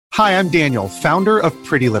Hi, I'm Daniel, founder of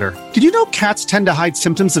Pretty Litter. Did you know cats tend to hide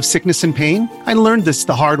symptoms of sickness and pain? I learned this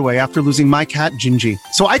the hard way after losing my cat, Gingy.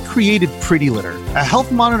 So I created Pretty Litter, a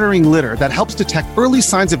health monitoring litter that helps detect early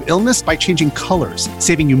signs of illness by changing colors,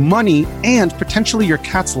 saving you money and potentially your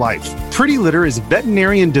cat's life. Pretty Litter is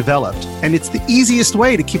veterinarian developed, and it's the easiest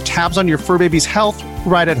way to keep tabs on your fur baby's health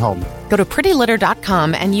right at home. Go to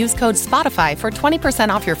prettylitter.com and use code SPOTIFY for 20%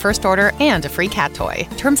 off your first order and a free cat toy.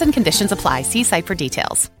 Terms and conditions apply. See site for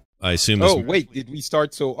details. I assume. Oh, wait, did we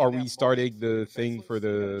start? So are we starting the thing for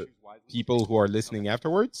the people who are listening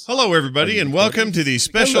afterwards? Hello, everybody, and welcome to the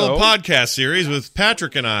special podcast series with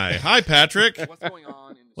Patrick and I. Hi, Patrick.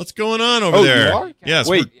 What's going on over there? You are? Yes,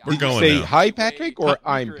 wait, we're did going you say now. hi, Patrick, or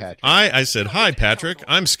I'm Patrick? I said hi, Patrick.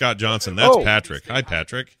 I'm Scott Johnson. That's Patrick. Hi,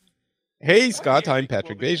 Patrick. Hey, Scott, I'm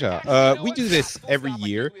Patrick Beja. We do this every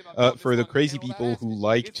year for the crazy people who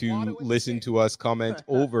like to listen to us comment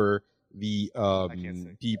over the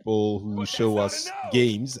people who show us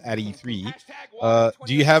games at E3.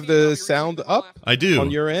 Do you have the sound up? I do.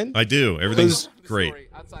 On your end? I do. Everything's great.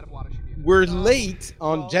 We're late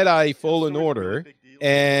on Jedi Fallen Order,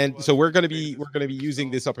 and so we're gonna be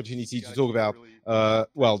using this opportunity to talk about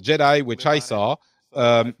Jedi, which I saw.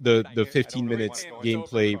 The 15 minutes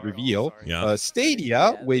gameplay reveal. Yeah.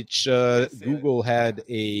 Stadia, which Google had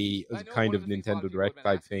a kind of Nintendo Direct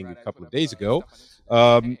type thing a couple of days ago.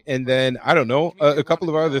 And then, I don't know, a couple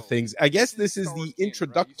of other things. I guess this is the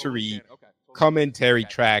introductory commentary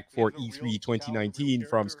track for E3 2019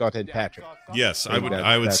 from Scott and Patrick. Yes,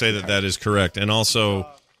 I would say that is correct. And also,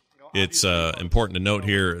 it's important to note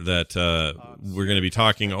here that we're going to be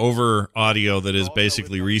talking over audio that is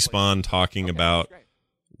basically Respawn talking about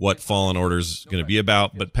what Fallen Order is going to be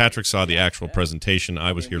about. But Patrick saw the actual presentation.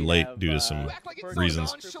 I was here late due to some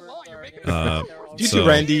reasons. Due to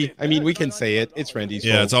Randy. I mean, we can say it. It's Randy's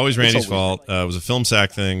fault. Yeah, it's always Randy's fault. It was a film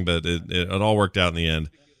sack thing, but it all worked out in the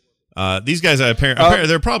end. These guys, apparently,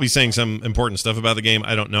 they're probably saying some important stuff about the game.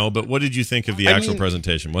 I don't know. But what did you think of the actual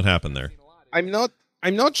presentation? What happened there? I'm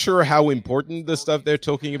not sure how important the stuff they're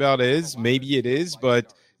talking about is. Maybe it is,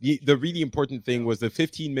 but the really important thing was the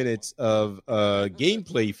 15 minutes of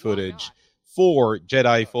gameplay footage for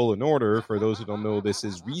Jedi Fallen Order. For those who don't know, this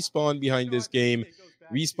is Respawn behind this game.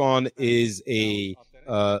 Respawn is a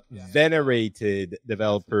venerated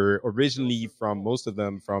developer, originally from most of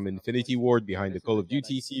them from Infinity Ward behind the Call of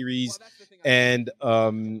Duty series, and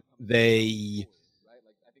they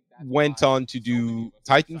went on to do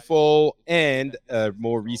Titanfall and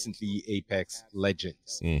more recently Apex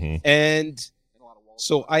Legends. Mm-hmm. And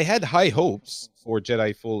so I had high hopes for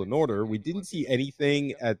Jedi Fallen Order. We didn't see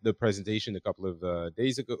anything at the presentation a couple of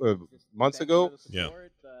months ago. Yeah.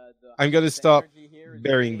 I'm going to stop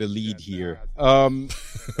bearing the lead here.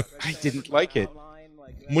 I didn't like it.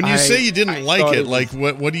 When you say you didn't like it, like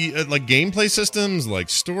what do you like? Gameplay systems, like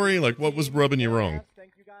story, like what was rubbing you wrong?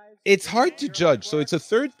 It's hard to judge. So it's a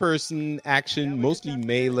third-person action, mostly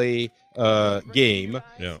melee game,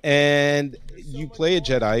 and you play a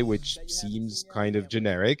Jedi, which seems kind of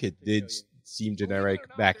generic. It did seem generic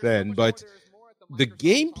back then, but the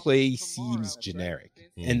gameplay seems generic,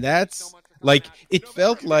 and that's like it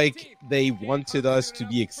felt like they wanted us to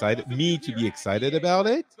be excited, me to be excited about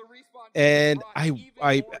it, and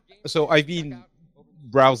so I've been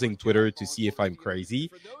browsing Twitter to see if I'm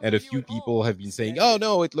crazy, and a few people have been saying, "Oh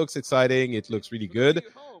no, it looks exciting, it looks really good."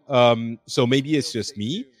 So maybe it's just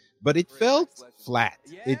me, but it felt flat.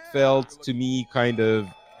 It felt to me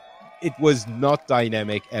it was not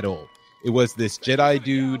dynamic at all. It was this Jedi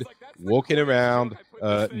dude walking around,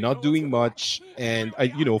 not doing much, and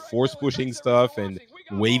force pushing stuff and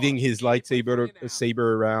waving his lightsaber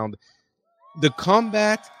around. The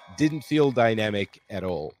combat didn't feel dynamic at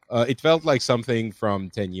all. It felt like something from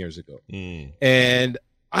 10 years ago. And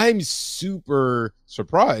I'm super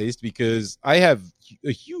surprised because I have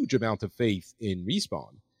a huge amount of faith in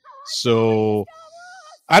Respawn. So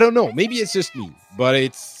I don't know. Maybe it's just me, but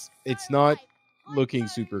it's not looking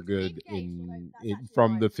super good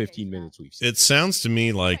from the 15 minutes we've seen. It sounds to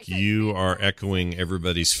me like you are echoing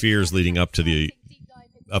everybody's fears leading up to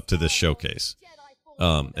this showcase.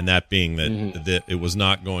 And that being that it was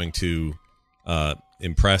not going to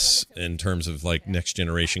impress in terms of like next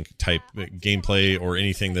generation type gameplay or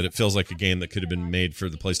anything, that it feels like a game that could have been made for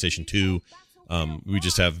the PlayStation 2. We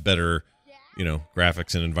just have better,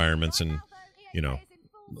 graphics and environments and,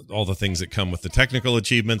 all the things that come with the technical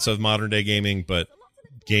achievements of modern day gaming. But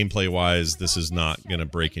gameplay wise, this is not going to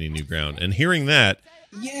break any new ground. And hearing that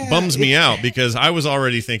bums me out because I was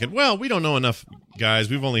already thinking, well, we don't know enough, guys.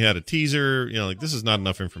 We've only had a teaser. This is not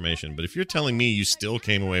enough information. But if you're telling me you still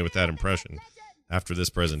came away with that impression, after this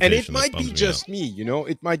presentation. And it might be just me,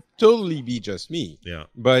 it might totally be just me. Yeah.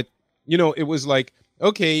 But, it was like,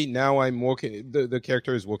 okay, now I'm walking, the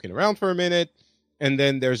character is walking around for a minute, and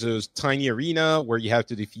then there's a tiny arena where you have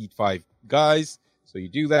to defeat 5 guys. So you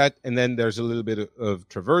do that, and then there's a little bit of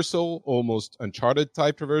traversal, almost Uncharted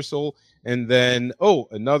type traversal, and then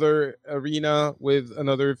another arena with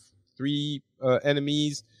another 3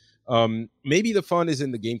 enemies. Maybe the fun is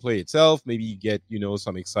in the gameplay itself. Maybe you get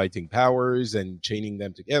some exciting powers and chaining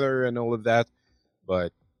them together and all of that,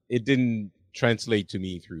 but it didn't translate to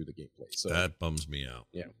me through the gameplay. So that bums me out.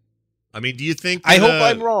 Yeah. I mean, do you think... I hope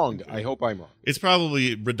I'm wrong. It's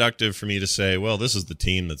probably reductive for me to say, well, this is the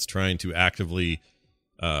team that's trying to actively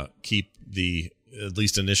keep the, at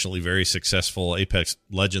least initially, very successful Apex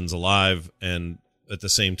Legends alive, and at the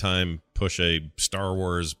same time push a Star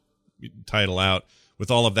Wars title out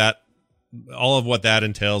with all of what that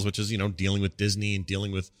entails, which is, dealing with Disney and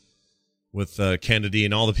dealing with Kennedy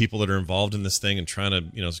and all the people that are involved in this thing and trying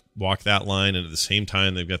to, walk that line. And at the same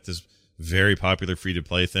time, they've got this very popular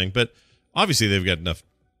free-to-play thing. But obviously, they've got enough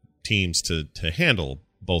teams to handle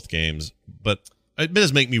both games. But it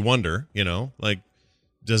does make me wonder, are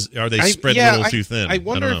they spread a little too thin? I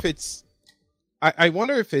wonder if it's... I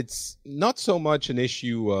wonder if it's not so much an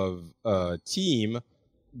issue of team,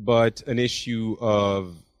 but an issue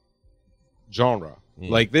of genre.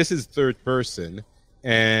 Like, this is third person,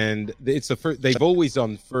 and it's they've always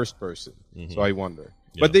done first person. So I wonder.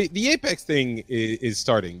 Yeah. But the Apex thing is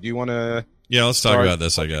starting. Do you want to? Yeah, let's talk about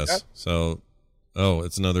this, I guess. So,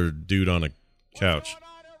 it's another dude on a couch.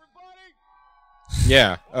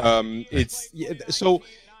 Yeah. So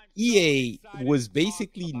EA was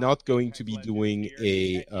basically not going to be doing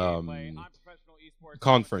a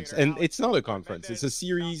conference, and it's not a conference, it's a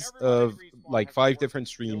series of like 5 different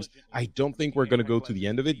streams. I don't think we're going to go to the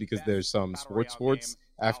end of it because there's some sports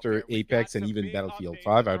after Apex and even Battlefield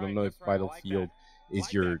 5. I don't know if Battlefield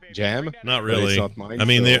is your jam. Not really. It's not mine, I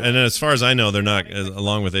mean, and as far as I know, they're not,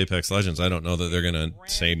 along with Apex Legends, I don't know that they're going to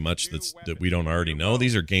say much that we don't already know.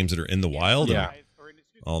 These are games that are in the wild and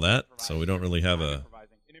all that, so we don't really have a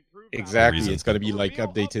exactly. It's going to be like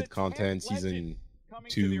updated content, season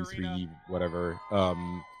 2, 3, whatever.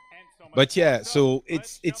 But yeah, so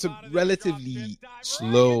it's a relatively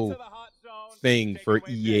slow thing for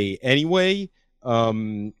EA anyway.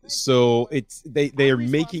 So they are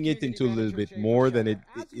making it into a little bit more than it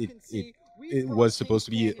was supposed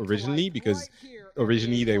to be originally, because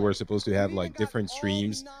originally they were supposed to have like different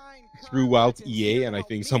streams throughout EA, and I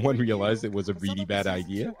think someone realized it was a really bad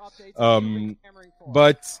idea.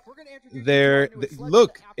 But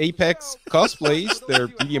look, Apex cosplays, they're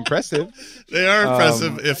pretty impressive. They are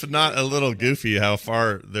impressive, if not a little goofy how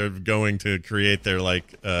far they're going to create their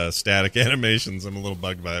static animations. I'm a little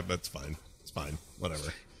bugged by it, but it's fine. It's fine.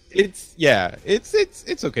 Whatever. It's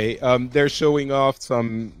okay. They're showing off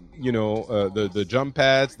some, the jump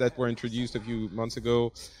pads that were introduced a few months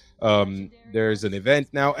ago. There's an event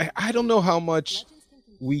now. I don't know how much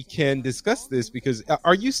we can discuss this, because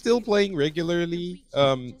are you still playing regularly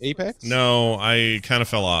Apex? No, I kind of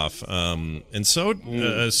fell off. And so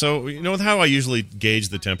how I usually gauge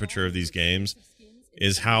the temperature of these games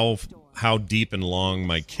is how deep and long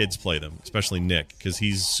my kids play them, especially Nick, because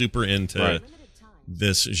he's super into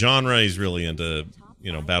this genre. He's really into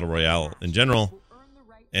Battle Royale in general.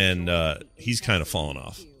 And he's kind of fallen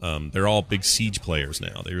off. They're all big Siege players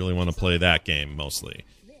now. They really want to play that game mostly.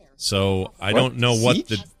 So I don't know what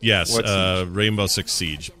Rainbow Six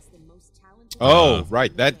Siege. Oh,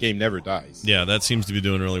 right. That game never dies. Yeah, that seems to be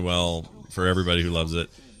doing really well for everybody who loves it.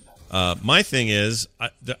 My thing is,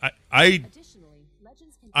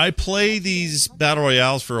 I play these Battle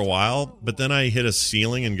Royales for a while, but then I hit a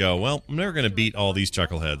ceiling and go, well, I'm never going to beat all these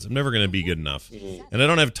chuckleheads. I'm never going to be good enough. And I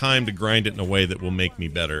don't have time to grind it in a way that will make me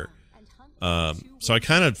better. So I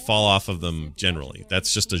kind of fall off of them generally.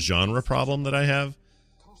 That's just a genre problem that I have.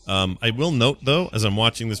 I will note, though, as I'm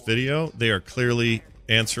watching this video, they are clearly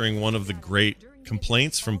answering one of the great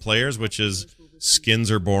complaints from players, which is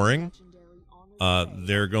skins are boring.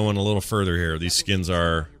 They're going a little further here. These skins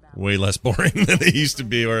are way less boring than they used to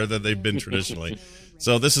be or than they've been traditionally.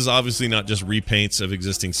 So this is obviously not just repaints of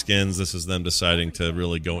existing skins. This is them deciding to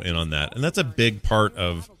really go in on that. And that's a big part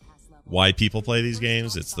of why people play these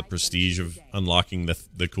games. It's the prestige of unlocking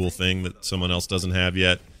the cool thing that someone else doesn't have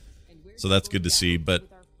yet. So that's good to see. But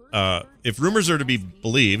if rumors are to be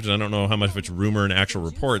believed, and I don't know how much of it's rumor and actual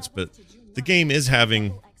reports, but the game is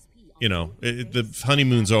having, the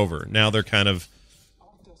honeymoon's over. Now they're kind of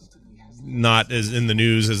not as in the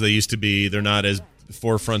news as they used to be. They're not as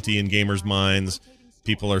forefronty in gamers' minds.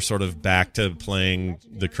 People are sort of back to playing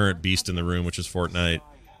the current beast in the room, which is Fortnite.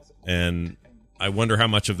 And I wonder how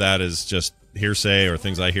much of that is just hearsay or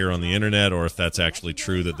things I hear on the internet, or if that's actually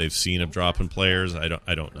true that they've seen a drop in players. I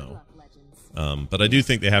don't know. But I do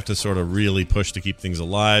think they have to sort of really push to keep things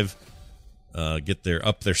alive, get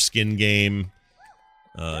their skin game,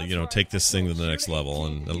 take this thing to the next level,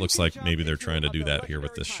 and it looks like maybe they're trying to do that here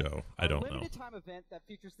with this show. I don't know.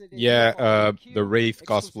 Yeah, the Wraith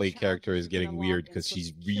cosplay character is getting weird because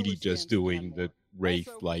she's really just doing the Wraith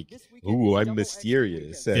like, ooh, I'm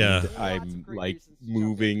mysterious, and I'm like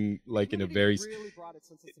moving like in a very.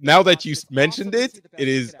 Now that you mentioned it, it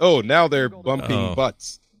is. Oh, now they're bumping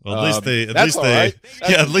butts. Well, at least they did a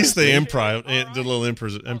little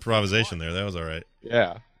improvisation there. That was all right.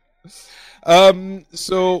 Yeah.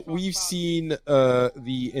 So we've seen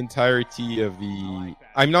the entirety of the.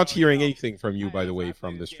 I'm not hearing anything from you, by the way,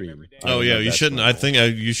 from the stream. Oh yeah, you shouldn't. I think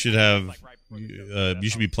you should have. You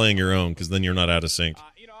should be playing your own, because then you're not out of sync.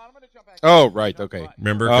 Oh right, okay.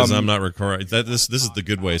 Remember, because I'm not recording. This is the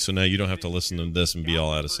good way. So now you don't have to listen to this and be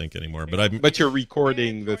all out of sync anymore. But you're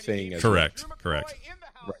recording the thing. Correct.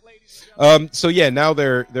 So yeah, now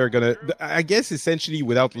they're gonna. I guess essentially,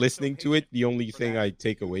 without listening to it, the only thing I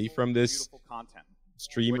take away from this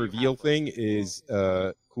stream reveal thing is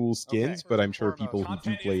cool skins. But I'm sure people who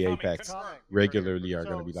do play Apex regularly are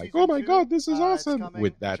gonna be like, "Oh my god, this is awesome!"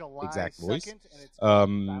 with that exact voice.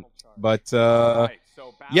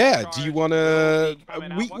 Yeah, do you want to?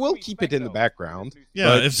 We'll keep it in the background.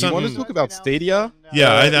 Yeah, do you want to talk about Stadia?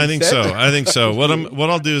 Yeah, I think so. I think so. What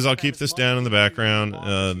I'll do is I'll keep this down in the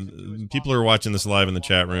background. People who are watching this live in the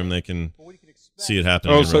chat room, they can see it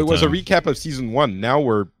happening. Oh, so it was a recap of season 1. Now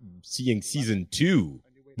we're seeing season 2.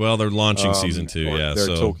 Well, they're launching season 2. Yeah,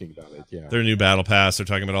 they're talking about it. Yeah, their new battle pass. They're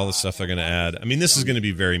talking about all the stuff they're going to add. I mean, this is going to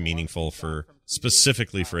be very meaningful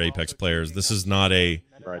specifically for Apex players. This is not a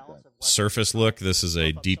surface look. This is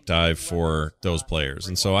a deep dive for those players,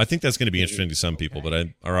 and so I think that's going to be interesting to some people. But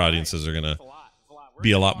our audiences are going to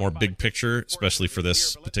be a lot more big picture, especially for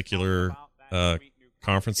this particular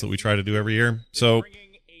conference that we try to do every year. So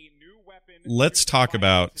let's talk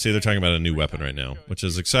about. See, they're talking about a new weapon right now, which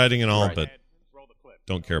is exciting and all, but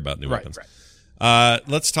don't care about new weapons.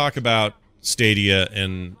 Let's talk about Stadia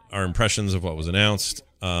and our impressions of what was announced.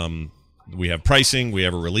 We have pricing. We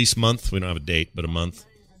have a release month. We don't have a date, but a month.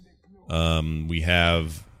 We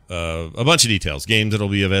have a bunch of details. Games that'll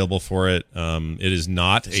be available for it. It is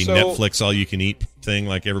not a Netflix all-you-can-eat thing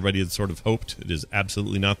like everybody had sort of hoped. It is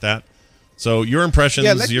absolutely not that. So your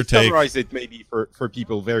impressions, your take. Summarize it maybe for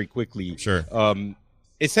people very quickly. Sure.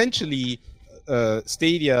 Essentially,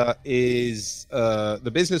 Stadia is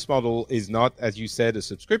the business model is not, as you said, a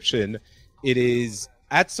subscription. It is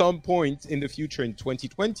at some point in the future in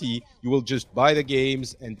 2020, you will just buy the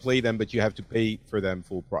games and play them, but you have to pay for them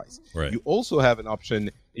full price. Right. You also have an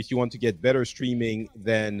option if you want to get better streaming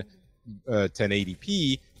than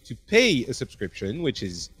 1080p to pay a subscription, which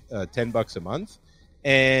is $10 a month.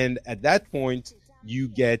 And at that point, you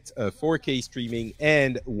get 4K streaming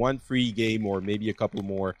and one free game or maybe a couple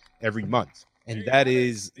more every month. And that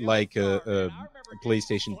is like a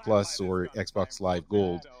PlayStation Plus or Xbox Live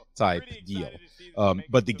Gold type deal.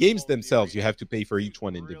 But the games themselves, you have to pay for each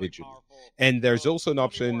one individually. And there's also an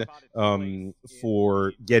option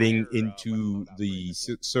for getting into the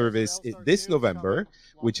service this November,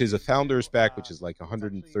 which is a Founders Pack, which is like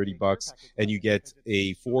 $130, and you get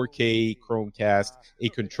a 4K Chromecast, a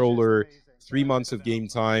controller, 3 months of game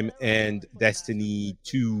time, and Destiny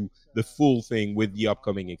 2, the full thing with the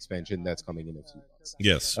upcoming expansion that's coming in a few months.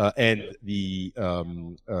 Yes. And the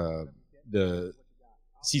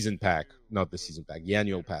season pack, not the season pack, the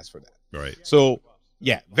annual pass for that. Right. So,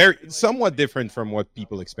 yeah, very somewhat different from what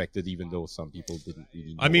people expected, even though some people didn't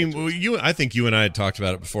really know. I mean, I think you and I had talked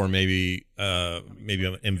about it before, maybe on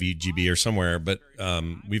MVGB or somewhere, but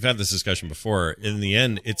we've had this discussion before. In the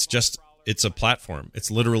end, it's a platform.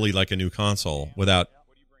 It's literally like a new console without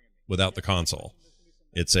the console.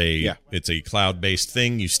 It's a cloud-based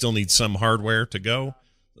thing. You still need some hardware to go,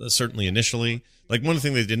 certainly initially. Like one of the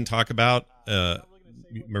things they didn't talk about,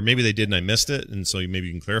 or maybe they did and I missed it, and so maybe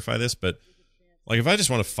you can clarify this, but like if I just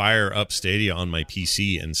want to fire up Stadia on my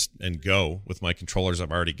PC and go with my controllers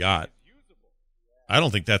I've already got, I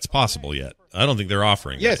don't think that's possible yet. I don't think they're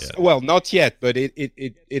offering that yet. Well, not yet, but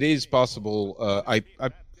it is possible. I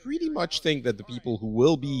pretty much think that the people who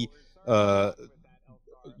will be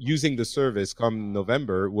using the service come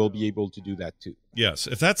November will be able to do that too. Yes,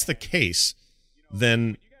 if that's the case,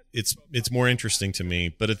 then it's more interesting to me.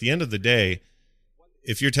 But at the end of the day,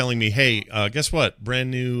 if you're telling me, hey, guess what? Brand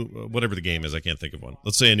new, whatever the game is, I can't think of one.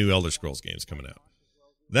 Let's say a new Elder Scrolls game is coming out.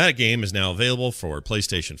 That game is now available for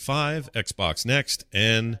PlayStation 5, Xbox Next,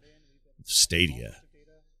 and Stadia.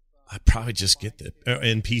 I'd probably just get the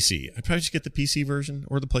in PC. I'd probably just get the PC version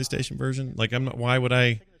or the PlayStation version. Like, I'm not. Why would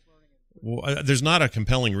I? Well, there's not a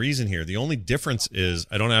compelling reason here. The only difference is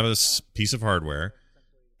I don't have a piece of hardware,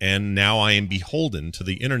 and now I am beholden to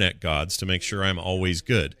the internet gods to make sure I'm always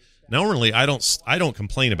good. Normally, I don't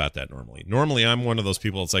complain about that normally. Normally, I'm one of those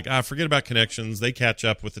people that's like, forget about connections. They catch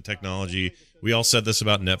up with the technology. We all said this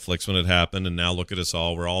about Netflix when it happened, and now look at us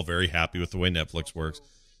all. We're all very happy with the way Netflix works.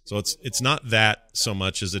 So it's not that so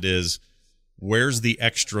much as it is, where's the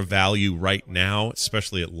extra value right now,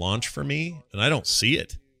 especially at launch for me? And I don't see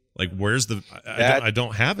it. Like, where's the I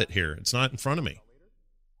don't have it here. It's not in front of me.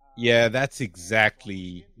 Yeah, that's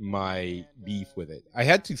exactly my beef with it. I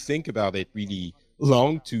had to think about it really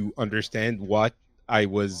long to understand what I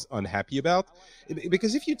was unhappy about.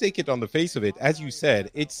 Because if you take it on the face of it, as you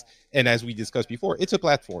said, and as we discussed before, it's a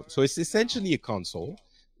platform. So it's essentially a console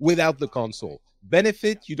without the console.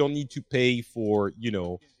 Benefit, you don't need to pay for,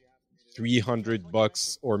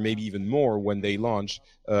 $300 or maybe even more when they launch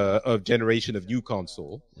a generation of new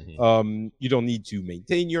console. Mm-hmm. You don't need to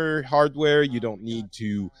maintain your hardware. You don't need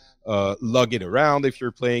to lug it around if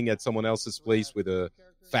you're playing at someone else's place with a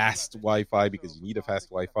fast Wi-Fi, because you need a fast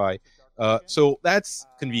Wi-Fi. So that's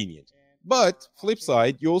convenient. But flip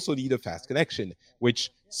side, you also need a fast connection,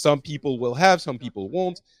 which some people will have, some people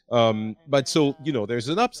won't. But so, there's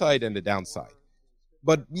an upside and a downside.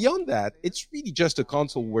 But beyond that, it's really just a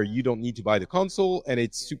console where you don't need to buy the console, and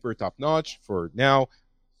it's super top-notch for now.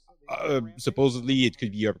 Supposedly, it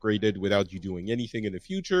could be upgraded without you doing anything in the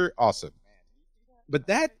future. Awesome. But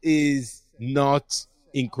that is not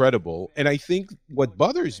incredible. And I think what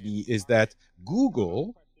bothers me is that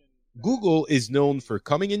Google is known for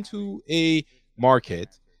coming into a market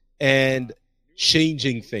and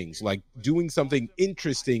changing things, like doing something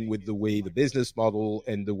interesting with the way the business model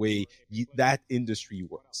and the way that industry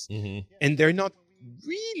works. Mm-hmm. And they're not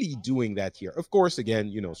really doing that here. Of course,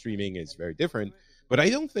 again, streaming is very different, but I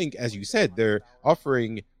don't think, as you said, they're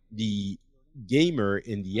offering the gamer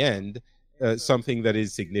in the end something that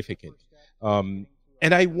is significant. And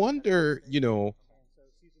I wonder, the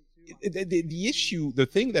issue, the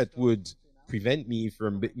thing that would prevent me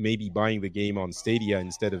from maybe buying the game on Stadia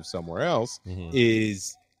instead of somewhere else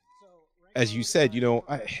is, as you said,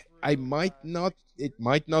 I might not, it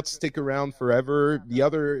might not stick around forever. The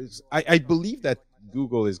others, I believe that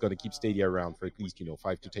Google is going to keep Stadia around for at least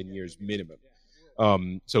 5 to 10 years minimum.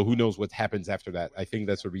 So who knows what happens after that? I think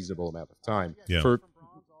that's a reasonable amount of time for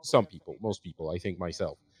some people, most people, I think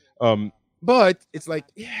myself. But it's like,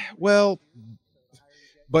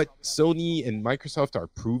 but Sony and Microsoft are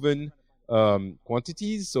proven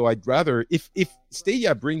quantities, so I'd rather, if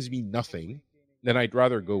Stadia brings me nothing, then I'd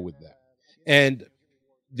rather go with that. And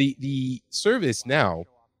the service now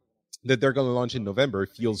that they're going to launch in November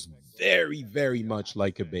feels very, very much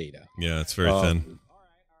like a beta. Yeah, it's very thin.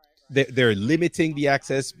 They're limiting the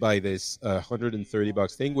access by this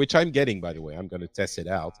 $130 thing, which I'm getting, by the way. I'm going to test it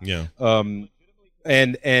out. Yeah. And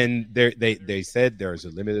they said there's a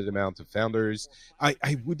limited amount of founders.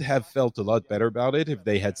 I would have felt a lot better about it if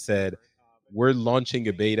they had said, we're launching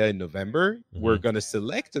a beta in November. Mm-hmm. We're going to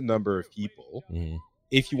select a number of people. Mm-hmm.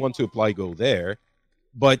 If you want to apply, go there.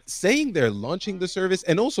 But saying they're launching the service,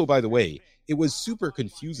 and also, by the way, it was super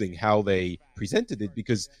confusing how they presented it,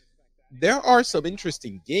 because there are some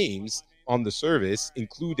interesting games on the service,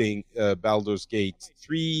 including Baldur's Gate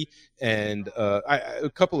 3 and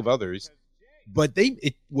a couple of others. But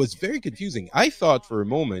it was very confusing. I thought for a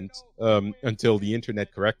moment, until the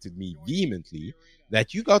internet corrected me vehemently,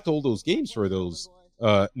 that you got all those games for those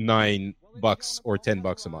 $9 or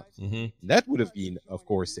 $10 a month. Mm-hmm. That would have been, of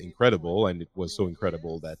course, incredible, and it was so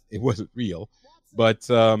incredible that it wasn't real. But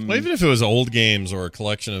well, even if it was old games or a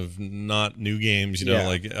collection of not new games,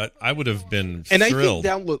 I would have been thrilled.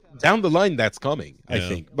 And I think down the line that's coming. Yeah. I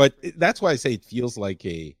think, but that's why I say it feels like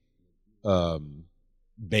a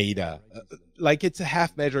beta. Like it's a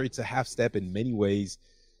half measure, it's a half step in many ways.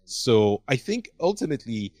 So I think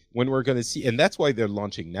ultimately when we're going to see, and that's why they're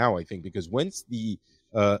launching now, I think, because once the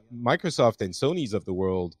Microsoft and Sony's of the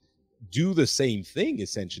world do the same thing,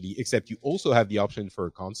 essentially, except you also have the option for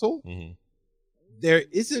a console, there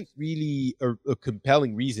isn't really a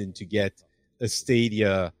compelling reason to get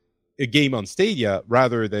a game on Stadia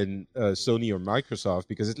rather than Sony or Microsoft,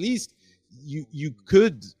 because at least you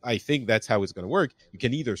could, I think that's how it's going to work. You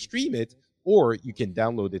can either stream it or you can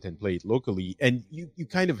download it and play it locally. And you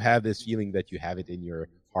kind of have this feeling that you have it in your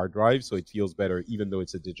hard drive, so it feels better, even though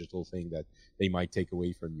it's a digital thing that they might take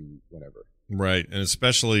away from you, whatever. Right, and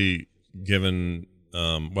especially given,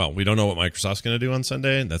 we don't know what Microsoft's going to do on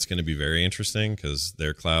Sunday, and that's going to be very interesting because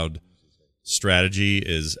their cloud strategy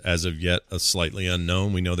is as of yet a slightly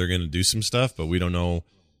unknown. We know they're going to do some stuff, but we don't know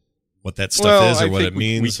what that stuff is or what it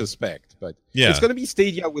means. We suspect, but it's going to be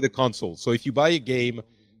Stadia with a console. So if you buy a game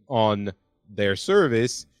on their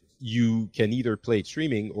service, you can either play it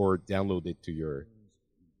streaming or download it to your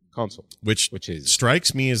console, which is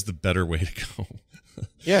strikes me as the better way to go.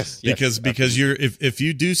 Yes, because you're if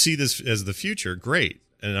you do see this as the future, great,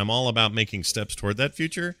 and I'm all about making steps toward that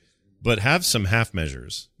future. But have some half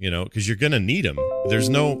measures, because you're going to need them. There's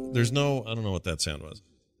no, I don't know what that sound was.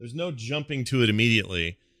 There's no jumping to it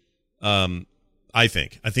immediately. I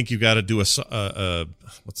think you've got to do what's the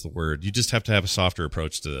word? You just have to have a softer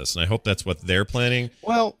approach to this. And I hope that's what they're planning.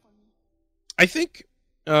 Well, I think,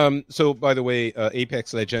 so by the way,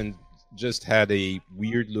 Apex Legends just had a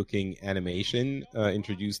weird looking animation,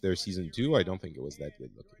 introduced their season 2. I don't think it was that good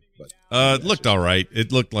looking, but it looked all right.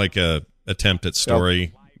 It looked like a attempt at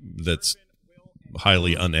story that's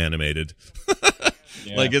highly unanimated.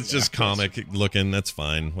 Like it's just comic looking. That's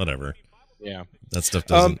fine. Whatever. Yeah. That stuff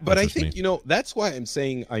doesn't. But I think, that's why I'm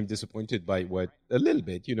saying I'm disappointed by a little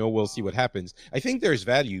bit, we'll see what happens. I think there's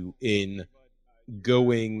value in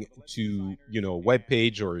going to, a web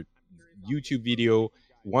page or YouTube video,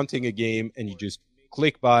 wanting a game, and you just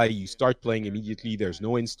click buy, you start playing immediately. There's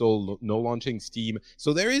no install, no launching Steam.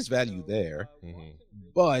 So there is value there. Mm-hmm.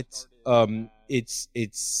 But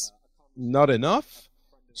it's not enough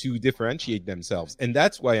to differentiate themselves. And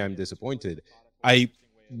that's why I'm disappointed. I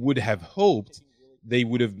would have hoped they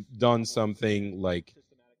would have done something like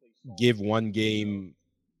give one game,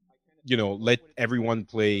 let everyone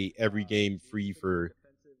play every game free for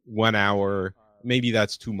 1 hour. Maybe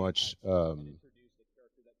that's too much. I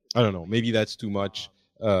don't know. Maybe that's too much,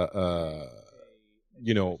 bandwidth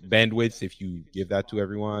if you give that to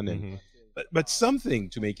everyone. And but something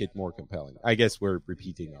to make it more compelling. I guess we're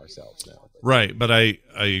repeating ourselves now. Right, but I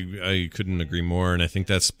couldn't agree more, and I think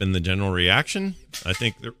that's been the general reaction. I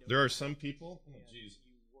think there are some people. Oh, geez,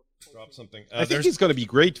 drop something. I think it's going to be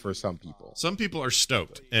great for some people. Some people are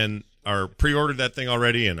stoked and are pre-ordered that thing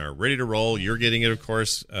already and are ready to roll. You're getting it, of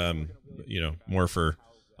course. More for.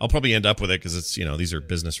 I'll probably end up with it because it's these are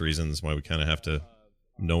business reasons why we kind of have to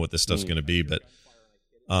know what this stuff's going to be, but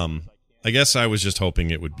I guess I was just hoping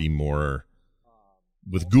it would be more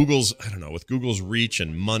with Google's reach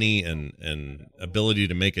and money and ability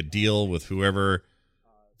to make a deal with whoever,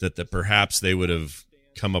 that perhaps they would have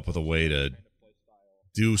come up with a way to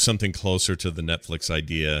do something closer to the Netflix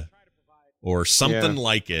idea or something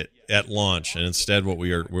like it at launch. And instead what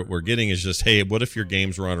we're getting is just, hey, what if your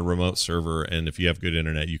games were on a remote server and if you have good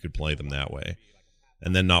internet, you could play them that way?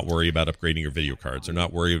 And then not worry about upgrading your video cards or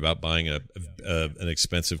not worry about buying an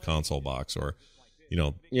expensive console box or,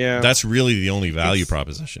 that's really the only value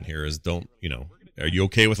proposition here is are you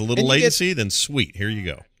okay with a little latency? Then sweet, here you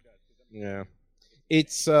go. Yeah.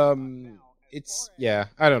 It's I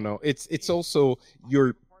don't know. It's also,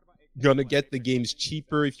 you're going to get the games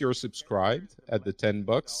cheaper if you're subscribed at the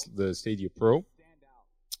 $10, the Stadia Pro.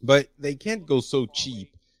 But they can't go so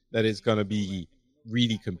cheap that it's going to be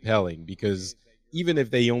really compelling because even if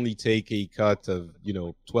they only take a cut of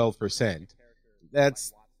 12%,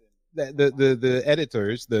 that's the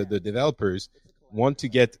editors, the developers want to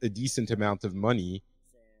get a decent amount of money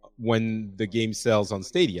when the game sells on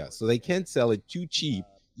Stadia, so they can't sell it too cheap.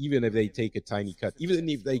 Even if they take a tiny cut, even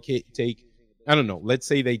if they take, I don't know, let's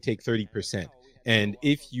say they take 30%, and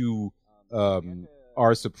if you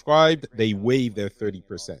are subscribed, they waive their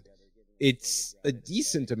 30%. It's a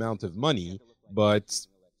decent amount of money, but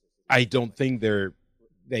I don't think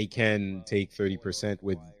they can take 30%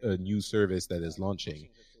 with a new service that is launching.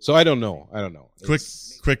 So I don't know.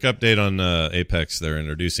 Quick update on Apex. They're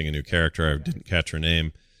introducing a new character. I didn't catch her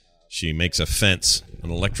name. She makes a fence, an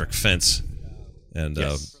electric fence, and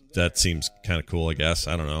that seems kind of cool. I guess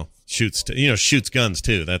I don't know. Shoots guns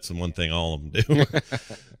too. That's the one thing all of them do.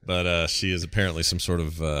 But she is apparently some sort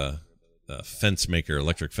of fence maker,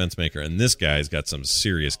 electric fence maker, and this guy's got some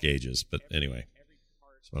serious gauges. But anyway.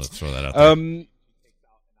 Want to throw that out there.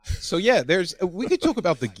 So yeah, we could talk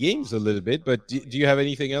about the games a little bit, but do you have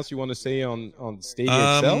anything else you want to say on Stadia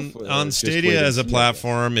itself? On Stadia as a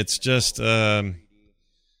platform, it's just the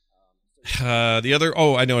other.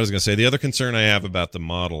 Oh, I know what I was going to say. The other concern I have about the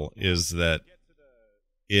model is that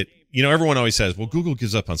everyone always says, well, Google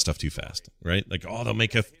gives up on stuff too fast, right? Like, they'll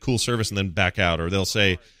make a cool service and then back out, or they'll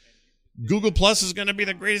say Google Plus is going to be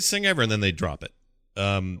the greatest thing ever, and then they drop it.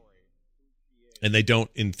 And they don't,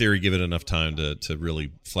 in theory, give it enough time to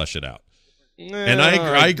really flesh it out. And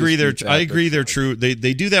I agree they're true.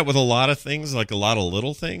 They do that with a lot of things, like a lot of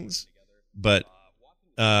little things. But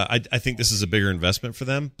I think this is a bigger investment for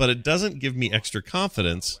them. But it doesn't give me extra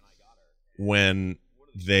confidence when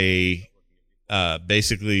they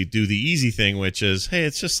basically do the easy thing, which is, hey,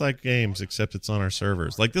 it's just like games, except it's on our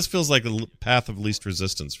servers. Like, this feels like a path of least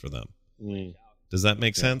resistance for them. Does that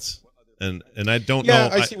make sense? And I don't know.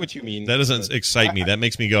 I see what you mean. That doesn't excite me. That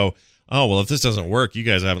makes me go, oh, well, if this doesn't work, you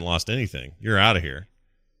guys haven't lost anything. You're out of here.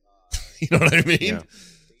 You know what I mean? Yeah.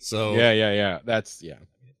 So That's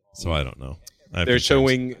So I don't know. They're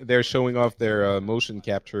showing off their motion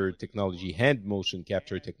capture technology, hand motion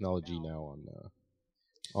capture technology now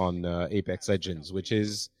on Apex Legends, which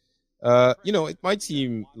is, it might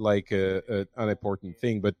seem like an unimportant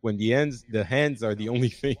thing, but when the hands are the only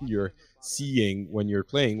thing you're seeing when you're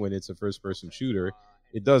playing, when it's a first-person shooter,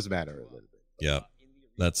 it does matter a little bit. Yeah,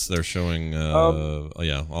 they're showing all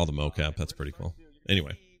the mocap. That's pretty cool.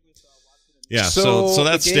 Anyway. Yeah, so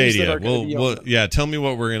that's Stadia. Tell me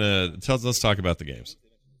what we're gonna let's talk about the games.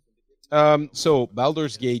 So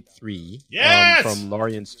Baldur's Gate 3 from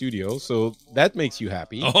Larian Studio. So that makes you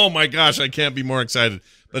happy. Oh my gosh, I can't be more excited.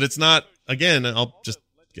 But it's not, again, I'll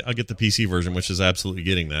get the PC version, which is absolutely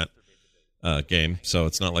getting that game. So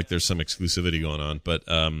it's not like there's some exclusivity going on. But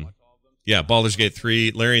Baldur's Gate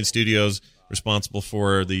 3, Larian Studios, responsible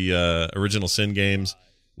for the original Sin games,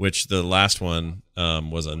 which the last one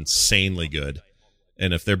was insanely good.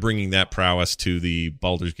 And if they're bringing that prowess to the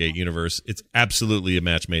Baldur's Gate universe, it's absolutely a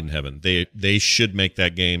match made in heaven. They should make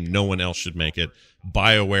that game. No one else should make it.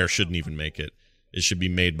 BioWare shouldn't even make it. It should be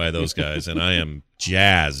made by those guys, and I am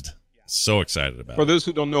jazzed. So excited about it. For those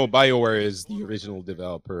who don't know, BioWare is the original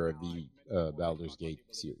developer of the Baldur's Gate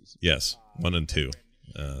series. Yes, 1 and 2.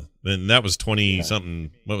 And that was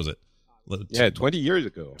 20-something, what was it? 20 years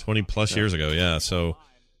ago. 20-plus years ago, yeah. So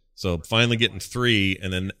finally getting 3,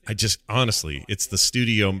 and then honestly, it's the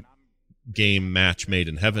studio game match made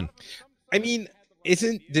in heaven. I mean,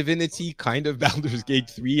 isn't Divinity kind of Baldur's Gate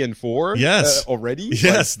 3 and 4 already?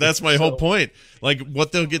 Yes, that's my whole point. Like,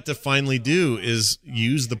 what they'll get to finally do is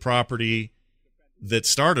use the property that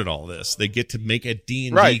started all this. They get to make a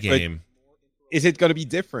D&D game. Is it going to be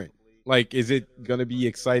different? Like, is it going to be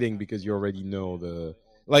exciting because you already know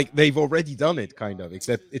they've already done it, kind of,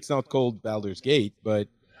 except it's not called Baldur's Gate, but...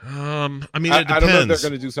 I mean, it depends. I don't know if they're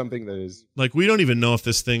going to do something that is... Like, we don't even know if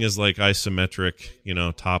this thing is, like, isometric,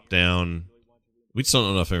 top-down. We just don't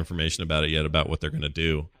know enough information about it yet, about what they're going to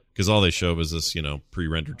do. Because all they showed was this,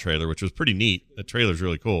 pre-rendered trailer, which was pretty neat. The trailer's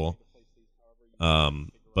really cool. I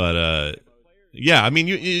mean,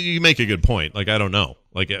 you make a good point. Like, I don't know.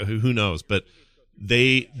 Like, who knows? But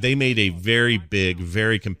they made a very big,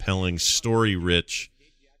 very compelling, story-rich,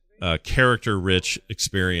 character-rich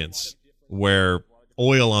experience where...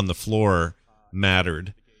 oil on the floor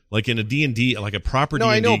mattered. Like in a D&D, like a proper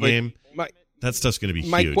D&D game, that stuff's going to be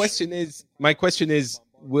huge. My question is,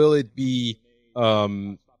 will it be,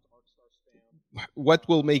 what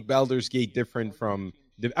will make Baldur's Gate different from,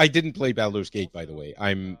 I didn't play Baldur's Gate, by the way.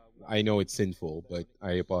 I know it's sinful, but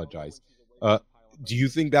I apologize. Do you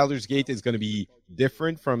think Baldur's Gate is going to be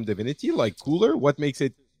different from Divinity, like cooler? What makes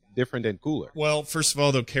it different and cooler? Well, first of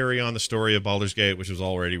all, they'll carry on the story of Baldur's Gate, which was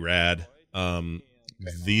already rad.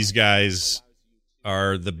 These guys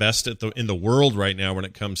are the best in the world right now when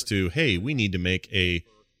it comes to, hey, we need to make a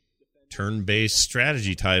turn-based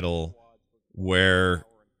strategy title where,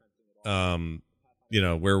 all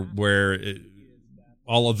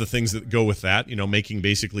of the things that go with that, making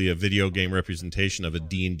basically a video game representation of a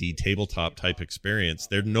D&D tabletop type experience.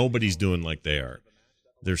 Nobody's doing like they are.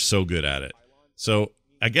 They're so good at it. So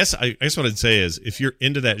I guess what I'd say is, if you're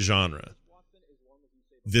into that genre,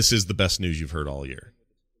 this is the best news you've heard all year,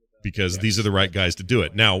 because these are the right guys to do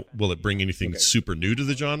it. Now, will it bring anything super new to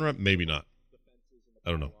the genre? Maybe not.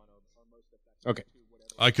 I don't know. Okay.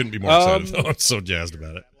 I couldn't be more excited, though. I'm so jazzed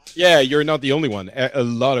about it. Yeah, you're not the only one. A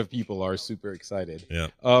lot of people are super excited. Yeah.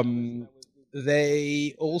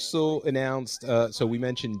 They also announced, so we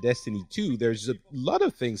mentioned Destiny 2. There's a lot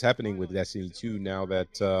of things happening with Destiny 2 now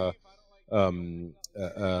that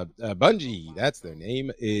Bungie, that's their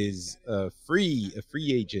name, is a free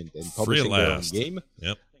agent and publishing their own game.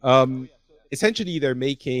 Yep. Essentially, they're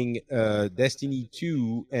making Destiny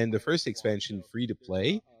 2 and the first expansion free to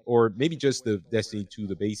play, or maybe just the Destiny 2,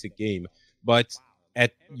 the basic game. But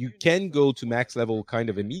you can go to max level kind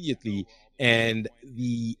of immediately, and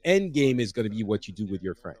the end game is going to be what you do with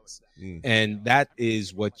your friends. And that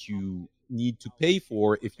is what you need to pay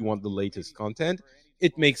for if you want the latest content.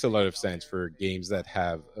 It makes a lot of sense for games that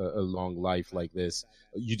have a long life like this.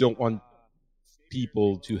 You don't want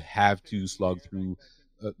people to have to slog through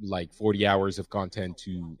like 40 hours of content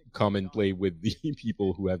to come and play with the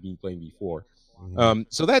people who have been playing before.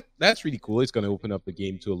 So that's really cool. It's going to open up the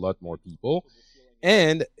game to a lot more people.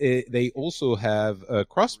 And they also have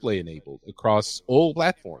crossplay enabled across all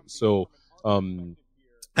platforms. So, I'm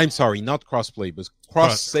sorry, not crossplay, but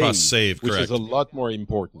cross-save, which correct. is a lot more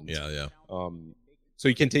important. Yeah. So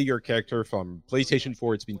you can take your character from PlayStation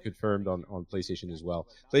 4. It's been confirmed on PlayStation as well.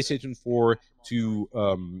 PlayStation 4 to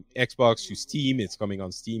Xbox to Steam. It's coming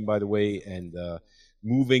on Steam, by the way, and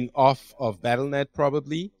moving off of Battle.net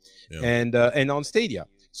probably, and on Stadia.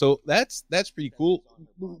 So that's pretty cool.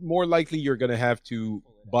 More likely, you're going to have to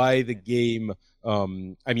buy the game.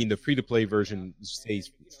 The free-to-play version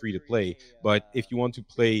stays free-to-play, but if you want to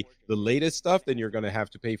play the latest stuff, then you're going to have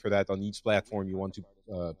to pay for that on each platform you want to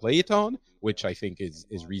play it on, which I think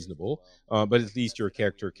is reasonable. But at least your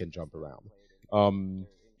character can jump around.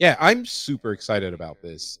 I'm super excited about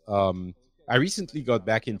this. I recently got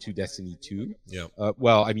back into Destiny 2. Yeah.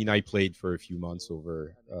 I played for a few months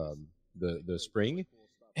over the spring,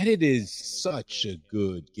 and it is such a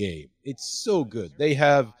good game. It's so good. They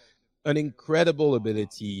have an incredible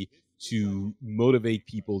ability to motivate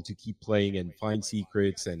people to keep playing and find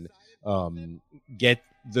secrets and get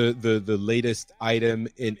the latest item,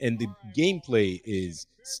 and the gameplay is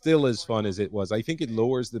still as fun as it was. I think it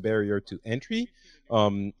lowers the barrier to entry,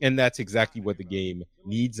 and that's exactly what the game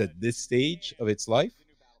needs at this stage of its life.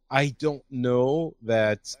 I don't know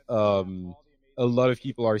that a lot of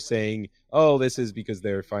people are saying, oh, this is because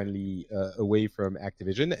they're finally away from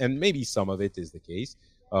Activision, and maybe some of it is the case.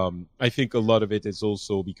 I think a lot of it is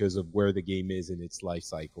also because of where the game is in its life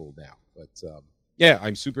cycle now. But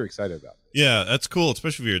I'm super excited about it. Yeah, that's cool,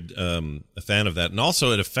 especially if you're a fan of that. And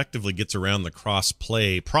also, it effectively gets around the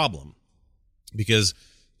cross-play problem. Because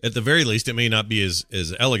at the very least, it may not be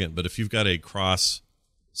as elegant, but if you've got a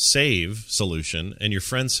cross-save solution and your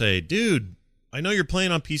friends say, dude, I know you're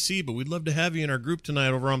playing on PC, but we'd love to have you in our group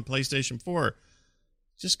tonight over on PlayStation 4.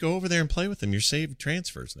 Just go over there and play with them. Your save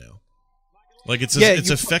transfers now. Like it's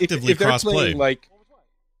effectively cross-play.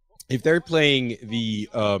 If they're playing the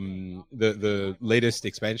latest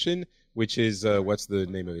expansion, which is what's the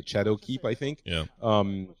name of it? Shadowkeep, I think. Yeah.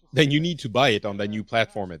 Then you need to buy it on that new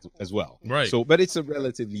platform as well. Right. So, but it's a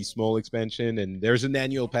relatively small expansion, and there's an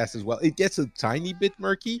annual pass as well. It gets a tiny bit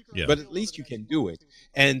murky, but at least you can do it.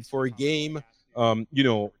 And for a game,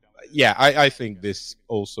 I think this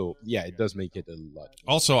also, it does make it a lot.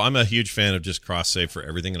 Also, I'm a huge fan of just cross-save for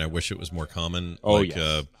everything, and I wish it was more common.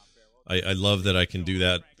 I love that I can do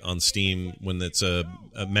that on Steam when it's a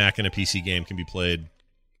Mac and a PC game can be played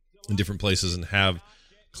in different places and have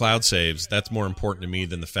cloud saves. That's more important to me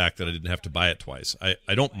than the fact that I didn't have to buy it twice.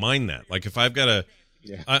 I don't mind that. Like if I've got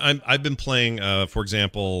I've been playing, for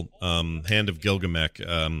example, Hand of Gilgamesh,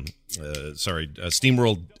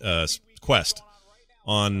 SteamWorld Quest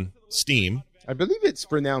on Steam. I believe it's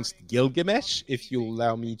pronounced Gilgamesh, if you'll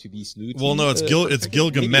allow me to be snooty. Well, no, it's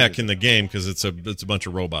Gilgamesh in the game because it's a bunch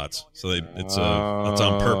of robots. So it's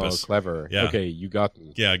on purpose. Clever. Yeah. Okay, you got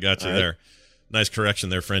me. Yeah, I got you there. Nice correction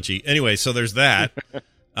there, Frenchie. Anyway, so there's that.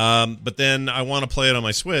 But then I want to play it on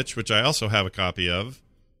my Switch, which I also have a copy of.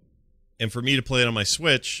 And for me to play it on my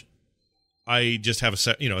Switch, I just have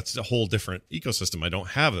it's a whole different ecosystem. I don't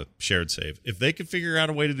have a shared save. If they could figure out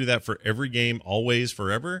a way to do that for every game, always,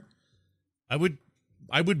 forever, I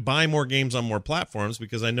would buy more games on more platforms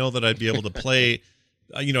because I know that I'd be able to play,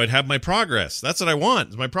 I'd have my progress. That's what I want,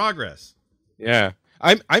 is my progress. Yeah.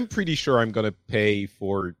 I'm pretty sure I'm going to pay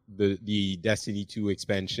for the Destiny 2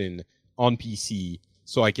 expansion on PC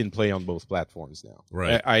so I can play on both platforms now.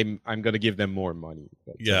 Right. I'm going to give them more money.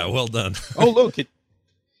 But, well done. Oh, look,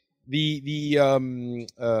 the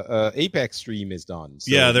Apex stream is done.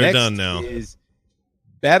 So they're done now. Is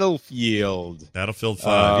Battlefield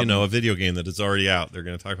 5, a video game that is already out. They're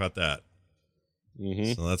going to talk about that.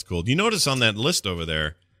 Mm-hmm. So that's cool. Do you notice on that list over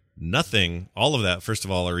there, all of that, first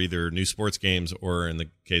of all, are either new sports games or, in the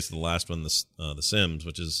case of the last one, the Sims,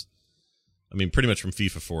 which is, pretty much from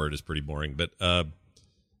FIFA forward is pretty boring. But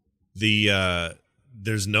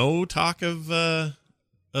there's no talk of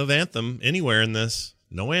Anthem anywhere in this.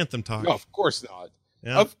 No Anthem talk. No, of course not.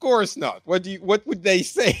 Yeah. Of course not. What would they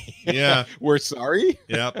say? Yeah. We're sorry?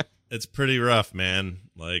 Yep. It's pretty rough, man.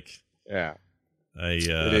 Yeah.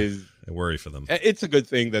 It is. I worry for them. It's a good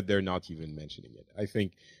thing that they're not even mentioning it. I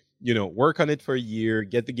think, work on it for a year,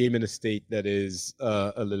 get the game in a state that is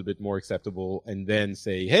a little bit more acceptable, and then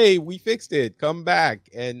say, hey, we fixed it. Come back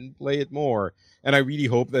and play it more. And I really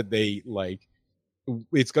hope that they,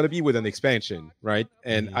 it's going to be with an expansion, right?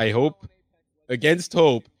 And I hope, against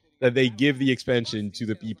hope, that they give the expansion to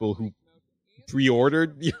the people who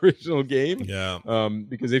pre-ordered the original game. Yeah.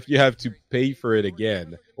 Because if you have to pay for it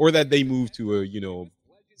again, or that they move to a,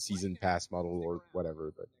 season pass model or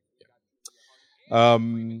whatever. But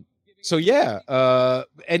So yeah,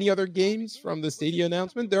 any other games from the Stadia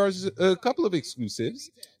announcement? There's a couple of exclusives.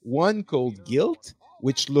 One called Guilt,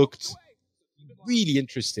 which looked really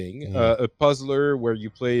interesting. A puzzler where you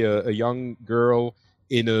play a young girl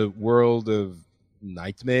in a world of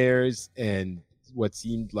nightmares and what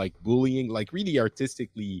seemed like bullying, like really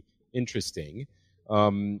artistically interesting.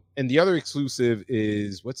 And the other exclusive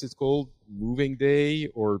is, what's it called? Moving Day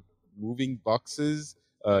or Moving Boxes?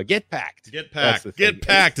 Get Packed. Get Packed. Get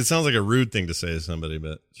Packed. It sounds like a rude thing to say to somebody,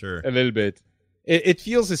 but sure. A little bit. It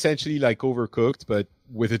feels essentially like Overcooked, but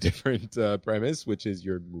with a different premise, which is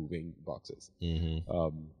you're moving boxes.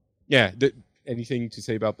 Mm-hmm. Anything to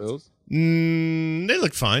say about those? They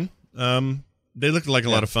look fine. They looked like a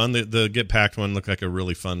lot of fun. The Get Packed one looked like a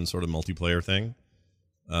really fun sort of multiplayer thing.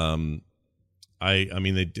 I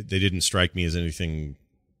mean, they didn't strike me as anything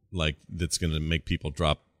like that's going to make people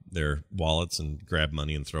drop their wallets and grab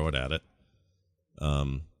money and throw it at it.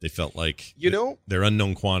 They felt like they're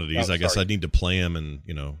unknown quantities. I guess I'd need to play them and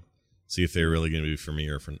see if they're really going to be for me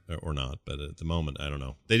or not. But at the moment, I don't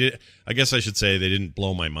know. They did. I guess I should say they didn't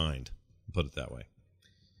blow my mind. Put it that way.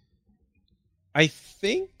 I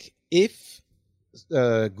think if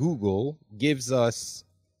Google gives us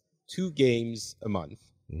 2 games a month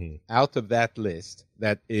out of that list,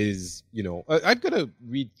 that is, I'm going to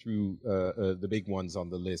read through the big ones on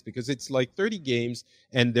the list because it's like 30 games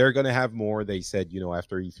and they're going to have more. They said,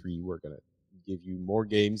 after E3, we're going to give you more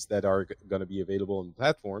games that are going to be available on the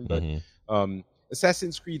platform. But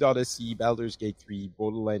Assassin's Creed Odyssey, Baldur's Gate 3,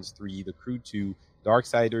 Borderlands 3, The Crew 2,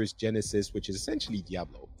 Darksiders Genesis, which is essentially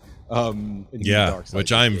Diablo.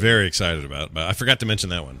 Which I'm very excited about. But I forgot to mention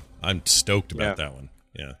that one. I'm stoked about that one.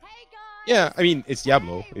 Yeah. Yeah, I mean, it's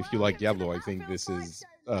Diablo. If you like Diablo, I think this is,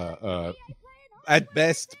 at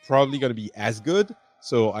best, probably going to be as good.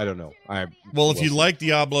 So, I don't know. If you like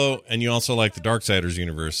Diablo and you also like the Darksiders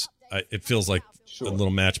universe, it feels like a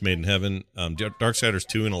little match made in heaven. Darksiders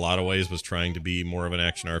 2, in a lot of ways, was trying to be more of an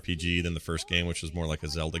action RPG than the first game, which was more like a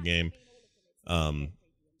Zelda game.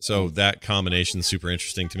 So that combination is super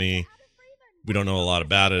interesting to me. We don't know a lot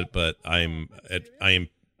about it, but my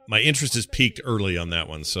interest is peaked early on that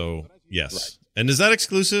one. So yes. Right. And is that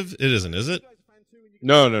exclusive? It isn't, is it?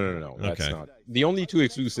 No. That's not. The only 2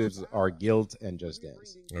 exclusives are Guilt and Just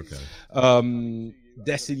Dance. Okay.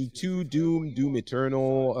 Destiny 2, Doom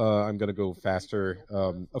Eternal. I'm going to go faster.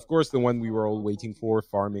 Of course, the one we were all waiting for,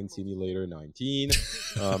 Farming Simulator 19.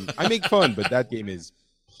 I make fun, but that game is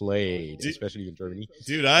played, especially in Germany.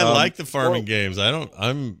 Dude, I like the farming games. I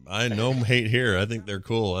no hate here. I think they're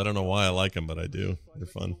cool. I don't know why I like them, but I do. They're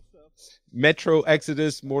fun. Metro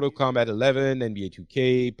Exodus, Mortal Kombat 11, NBA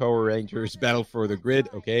 2K, Power Rangers, Battle for the Grid,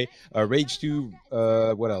 okay. Rage 2,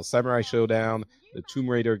 what else? Samurai Showdown, the Tomb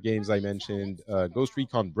Raider games I mentioned, Ghost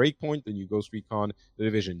Recon Breakpoint, the new Ghost Recon, The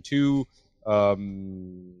Division 2,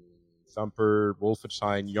 Thumper,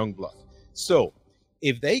 Wolfenstein, Youngblood. So,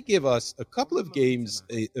 if they give us a couple of games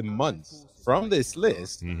a month from this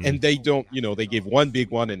list, and they don't, they give one big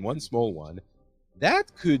one and one small one,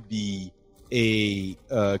 that could be a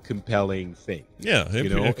compelling thing. Yeah,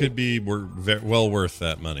 it could be well worth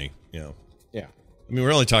that money. Yeah. I mean,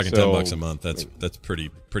 we're only talking $10 a month. That's pretty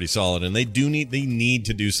solid, and they need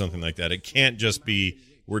to do something like that. It can't just be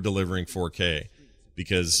we're delivering 4K,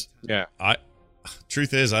 because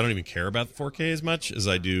truth is I don't even care about the 4K as much as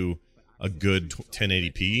I do a good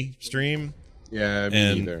 1080p stream. Yeah,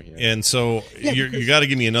 me neither. Yeah. And so you got to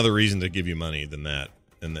give me another reason to give you money than that,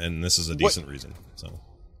 and this is a decent reason.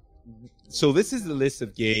 So this is the list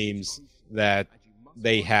of games that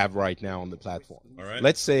they have right now on the platform. All right.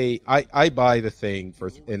 Let's say I buy the thing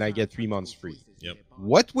and I get 3 months free. Yep.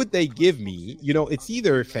 What would they give me? It's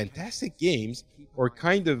either fantastic games or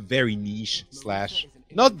kind of very niche /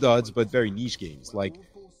 not duds, but very niche games. Like,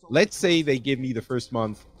 let's say they give me the first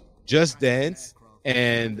month Just Dance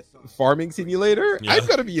and Farming Simulator. Yeah. I'm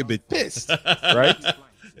gonna be a bit pissed, right?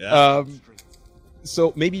 Yeah.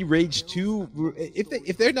 So maybe Rage 2,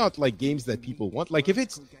 if they're not like games that people want, like if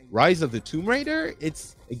it's Rise of the Tomb Raider,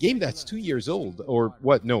 it's a game that's 2 years old, or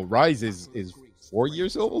what? No, Rise is 4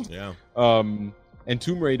 years old. Yeah. And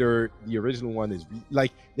Tomb Raider, the original one, is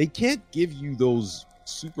like they can't give you those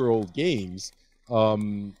super old games.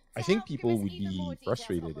 I think people would be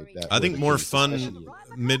frustrated if that. I think more fun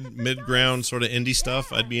mid ground sort of indie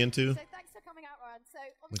stuff I'd be into.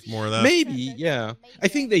 Like more of that. Maybe, yeah. I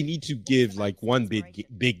think they need to give like one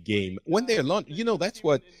big game when they're launched. That's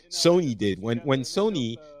what Sony did when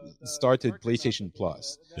Sony started PlayStation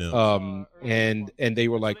Plus. Yeah. And they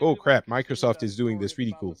were like, oh crap, Microsoft is doing this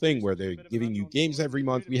really cool thing where they're giving you games every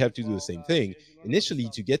month. We have to do the same thing. Initially,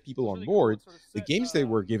 to get people on board, the games they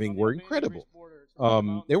were giving were incredible.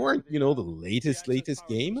 They weren't, the latest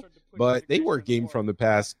game, but they were game from the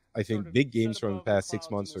past, I think, big games from the past 6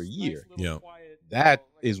 months or a year. Yeah. That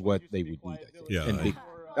is what they would need, I think. Yeah.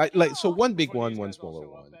 And so one big one smaller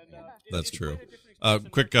one. That's true.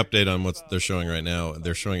 Quick update on what they're showing right now.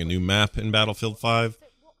 They're showing a new map in Battlefield 5.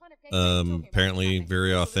 Apparently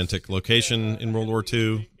very authentic location in World War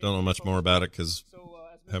II. Don't know much more about it because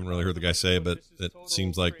I haven't really heard the guy say, but it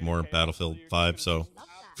seems like more Battlefield 5. So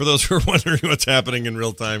for those who are wondering what's happening in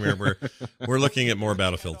real time here, we're looking at more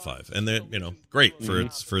Battlefield 5. And they're, great for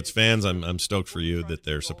its fans. I'm stoked for you that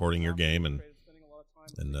they're supporting your game and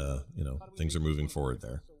things are moving forward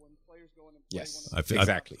there. Yes,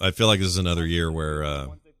 exactly. I feel like this is another year where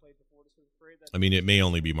it may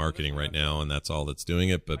only be marketing right now, and that's all that's doing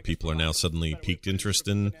it, but people are now suddenly piqued interest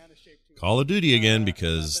in Call of Duty again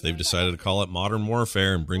because they've decided to call it Modern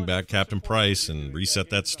Warfare and bring back Captain Price and reset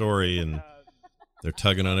that story, and they're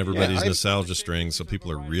tugging on everybody's nostalgia strings, so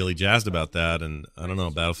people are really jazzed about that, and I don't know,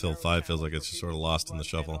 Battlefield 5 feels like it's just sort of lost in the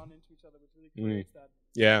shuffle.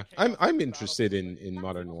 Yeah, I'm interested in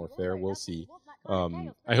Modern Warfare. We'll see.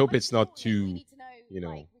 I hope it's not too,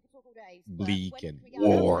 bleak and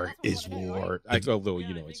war is war. Although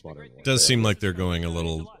it's Modern Warfare. It does seem like they're going a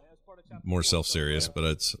little more self-serious, but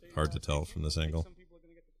it's hard to tell from this angle.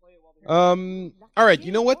 All right,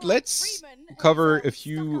 you know what? Let's cover a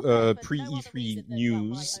few pre-E3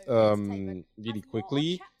 news really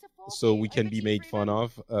quickly, so we can be made fun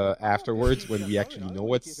of afterwards when we actually know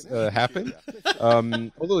what's happened.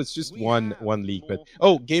 Although it's just one leak, but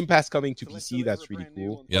Game Pass coming to PC, that's really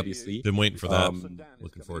cool. Yep. Obviously, Been waiting for that.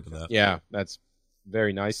 Looking forward to that. Yeah, that's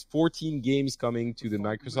very nice. 14 games coming to the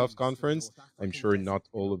Microsoft conference. I'm sure not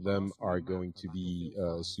all of them are going to be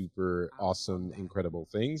super awesome, incredible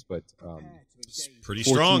things, but it's pretty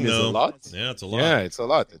strong though. A lot. Yeah, it's a lot. Yeah, it's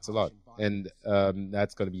a lot. And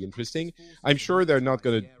that's going to be interesting. I'm sure they're not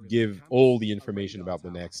going to give all the information about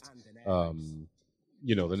the next,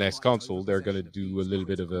 the next console. They're going to do a little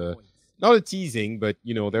bit of not a teasing, but,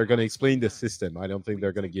 they're going to explain the system. I don't think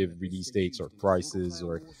they're going to give release dates or prices,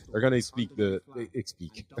 or they're going to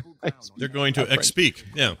They're going to expeak,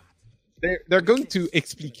 yeah. They're going to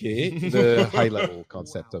explique the high-level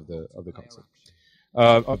concept of the console,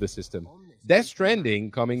 of the system. Death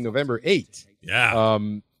Stranding coming November 8th. Yeah.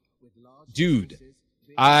 Dude,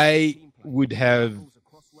 I would have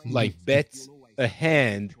bet a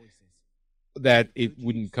hand that it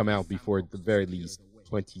wouldn't come out before at the very least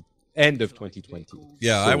end of 2020.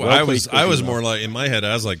 Yeah, so I was more like, in my head,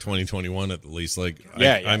 I was like 2021 at the least.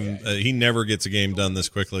 He never gets a game done this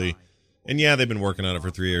quickly. And yeah, they've been working on it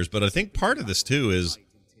for 3 years. But I think part of this too is,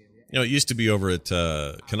 it used to be over at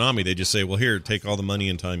Konami. They just say, well, here, take all the money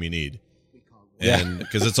and time you need. And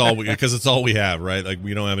because it's all we have, right? Like,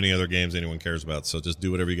 we don't have any other games anyone cares about, so just do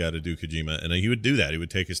whatever you got to do, Kojima. And he would do that. He would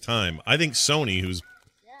take his time. I think Sony, who's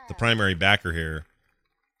the primary backer here,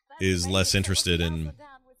 is less interested in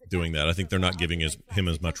doing that. I think they're not giving him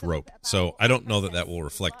as much rope. So I don't know that will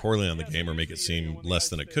reflect poorly on the game or make it seem less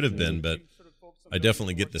than it could have been. But I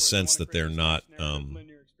definitely get the sense that they're not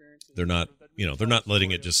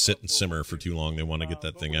letting it just sit and simmer for too long. They want to get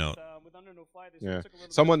that thing out. Yeah.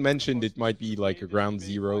 Someone mentioned it might be like a Ground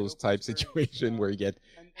Zeroes type situation where you get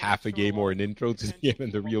half a game or an intro to the game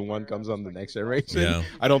and the real one comes on the next generation. Yeah.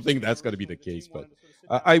 I don't think that's going to be the case, but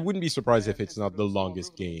I wouldn't be surprised if it's not the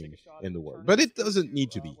longest game in the world. But it doesn't need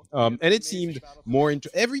to be. And it seemed more...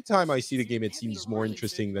 every time I see the game, it seems more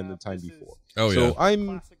interesting than the time before. Oh, so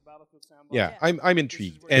yeah. I'm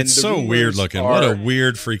intrigued. And it's so weird looking. What a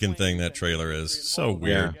weird freaking thing that trailer is. So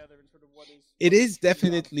weird. Yeah. It is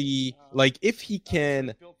definitely, like, if he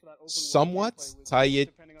can somewhat tie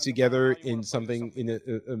it together in something, in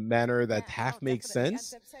a manner that half makes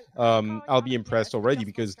sense, I'll be impressed already,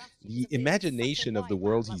 because the imagination of the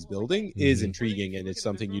world he's building is intriguing, and it's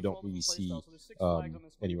something you don't really see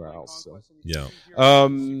anywhere else. So. Yeah.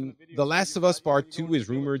 The Last of Us Part 2 is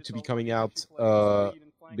rumored to be coming out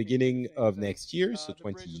beginning of next year, so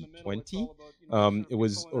 2020. It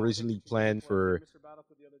was originally planned for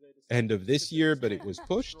end of this year, but it was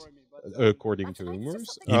pushed according to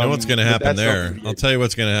rumors. You know what's going to happen there? I'll tell you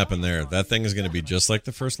what's going to happen there. That thing is going to be just like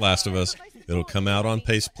the first Last of Us. It'll come out on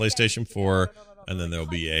PlayStation 4, and then there'll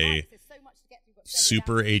be a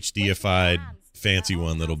super HD-ified fancy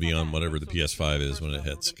one that'll be on whatever the PS5 is when it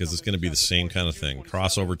hits, because it's going to be the same kind of thing.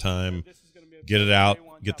 Crossover time, get it out,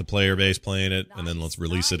 get the player base playing it, and then let's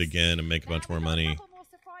release it again and make a bunch more money.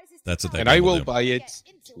 That's what. And I will buy it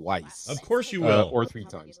twice. Of course you will, or 3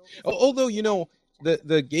 times. Although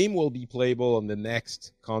the game will be playable on the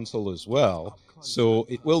next console as well, so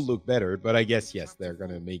it will look better. But I guess yes, they're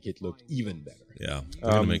gonna make it look even better. Yeah,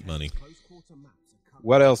 they're gonna make money.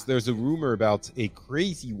 What else? There's a rumor about a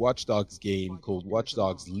crazy Watch Dogs game called Watch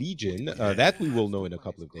Dogs Legion. That we will know in a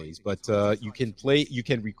couple of days. But you can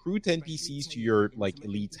recruit NPCs to your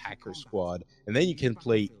elite hacker squad, and then you can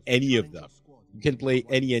play any of them. You can play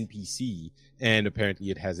any NPC, and apparently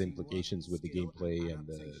it has implications with the gameplay and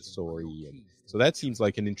the story. And so that seems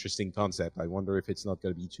like an interesting concept. I wonder if it's not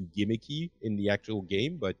going to be too gimmicky in the actual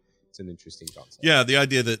game, but it's an interesting concept. Yeah, the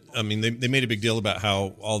idea that, I mean, they made a big deal about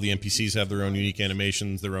how all the NPCs have their own unique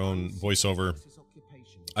animations, their own voiceover.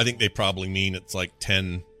 I think they probably mean it's like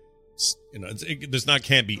 10,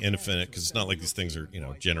 can't be infinite, because it's not like these things are,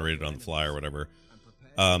 generated on the fly or whatever.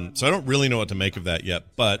 So I don't really know what to make of that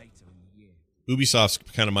yet, but Ubisoft's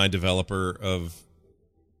kind of my developer of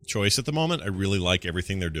choice at the moment. I really like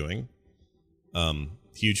everything they're doing.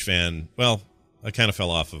 Huge fan. Well, I kind of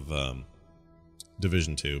fell off of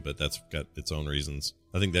Division 2, but that's got its own reasons.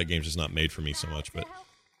 I think that game's just not made for me so much, but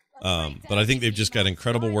I think they've just got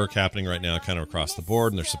incredible work happening right now kind of across the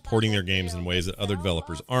board, and they're supporting their games in ways that other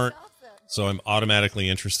developers aren't. So I'm automatically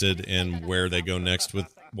interested in where they go next with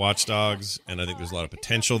Watch Dogs, and I think there's a lot of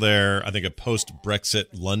potential there. I think a post-Brexit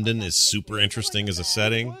London is super interesting as a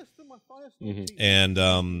setting, and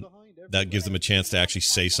that gives them a chance to actually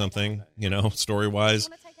say something, story-wise,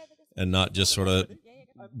 and not just sort of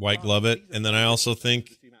white glove it. And then I also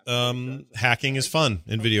think hacking is fun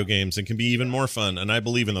in video games and can be even more fun, and I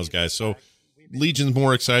believe in those guys. So Legion's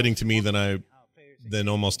more exciting to me than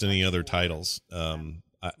almost any other titles.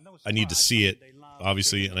 I need to see it,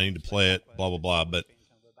 obviously, and I need to play it, blah, blah, blah. But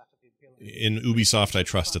in Ubisoft, I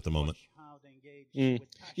trust at the moment.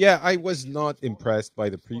 Yeah, I was not impressed by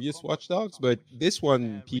the previous Watch Dogs, but this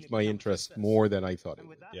one piqued my interest more than I thought it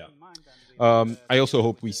would. Yeah. I also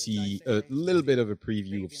hope we see a little bit of a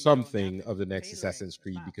preview of something of the next Assassin's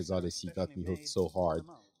Creed, because Odyssey got me hooked so hard.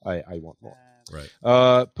 I want more. Right.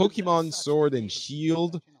 Pokemon Sword and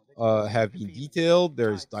Shield have been detailed.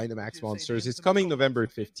 There's Dynamax Monsters. It's coming November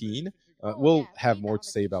 15. We'll have more to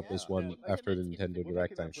say about this one after the Nintendo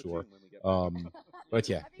Direct, I'm sure. But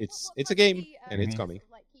yeah, it's a game, and it's coming.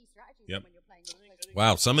 Yep.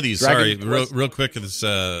 Wow, some of these, real quick, this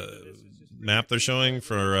map they're showing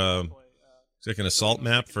for it's like an assault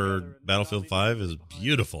map for Battlefield 5 is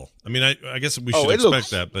beautiful. I mean, I guess we should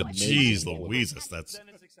expect that, but geez Louises, that's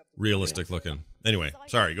realistic looking. Anyway,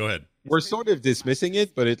 sorry, go ahead. We're sort of dismissing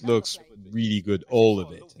it, but it looks really good, all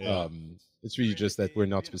of it. Yeah. It's really just that we're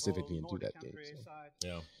not specifically into that game. So.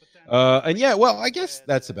 Yeah. And yeah, well, I guess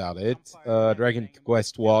that's about it. Dragon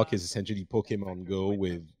Quest Walk is essentially Pokemon Go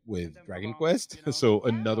with Dragon Quest, so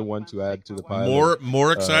another one to add to the pile.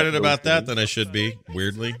 More excited about that than I should be.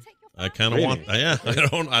 Weirdly, I kind of want. Yeah, I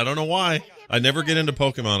don't know why. I never get into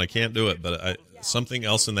Pokemon. I can't do it, but something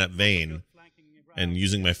else in that vein, and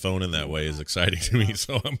using my phone in that way is exciting to me.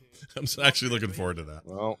 So I'm actually looking forward to that.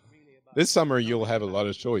 Well, this summer you'll have a lot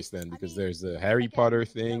of choice then, because there's the Harry Potter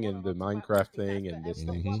thing and the Minecraft thing and this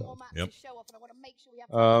thing. So. Yep.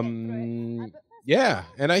 Yeah,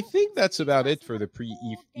 and I think that's about it for the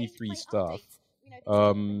pre-E3 stuff.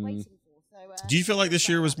 Do you feel like this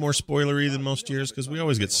year was more spoilery than most years? Because we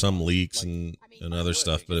always get some leaks and other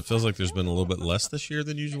stuff, but it feels like there's been a little bit less this year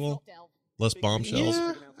than usual. Less bombshells.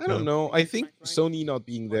 Yeah, I don't know. I think Sony not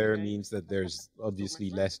being there means that there's obviously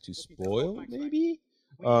less to spoil, maybe.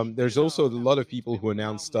 There's also a lot of people who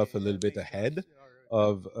announce stuff a little bit ahead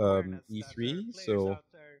of E3, so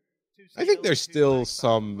I think there's still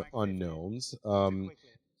some unknowns.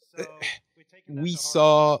 We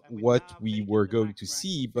saw what we were going to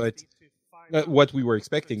see, but what we were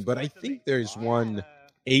expecting, but I think there's one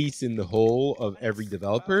ace in the hole of every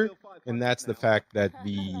developer, and that's the fact that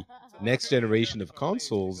the next generation of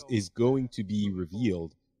consoles is going to be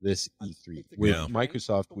revealed this E3 with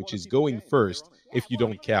Microsoft, which is going first, if you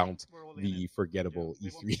don't count the forgettable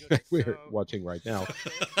E3 that we're watching right now,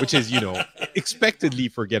 which is, expectedly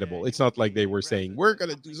forgettable. It's not like they were saying, we're going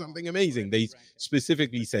to do something amazing. They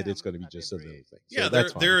specifically said it's going to be just a little thing. So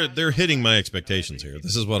yeah, they're hitting my expectations here.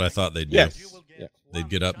 This is what I thought they'd do. Yes. Yeah. They'd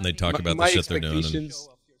get up and they'd talk about the shit they're doing.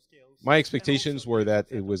 My expectations were that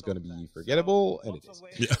it was going to be forgettable, and it is.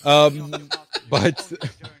 Yeah.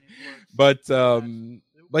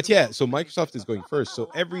 But yeah, so Microsoft is going first. So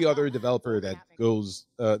every other developer that goes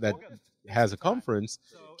that has a conference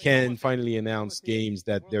can finally announce games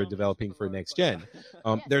that they're developing for next gen.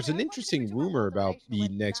 There's an interesting rumor about the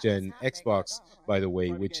next gen Xbox, by the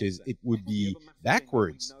way, which is it would be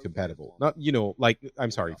backwards compatible, not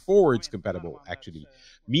forwards compatible actually,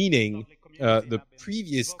 meaning the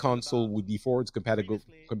previous console would be forwards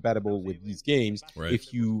compatible with these games. Right.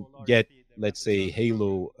 If you get, let's say,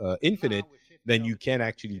 Halo Infinite, then you can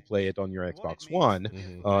actually play it on your Xbox One.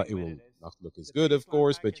 It will not look as good, of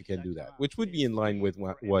course, but you can do that, which would be in line with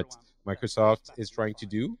what Microsoft is trying to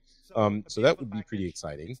do. So that would be pretty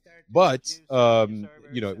exciting. But,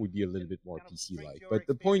 it would be a little bit more PC-like. But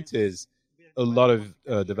the point is, a lot of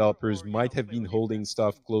developers might have been holding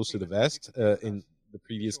stuff close to the vest in the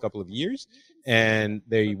previous couple of years, and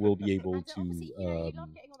they will be able to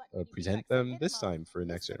present them this time for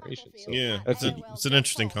next generation. So yeah, it's an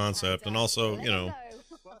interesting concept. And also,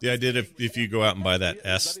 the idea if you go out and buy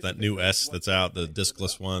that new S that's out, the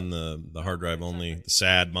diskless one, the hard drive only, the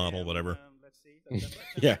SAD model, whatever.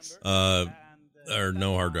 Yes. Or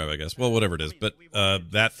no hard drive, I guess. Well, whatever it is. But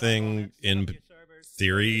that thing, in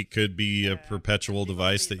theory, could be a perpetual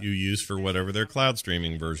device that you use for whatever their cloud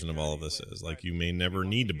streaming version of all of this is. Like, you may never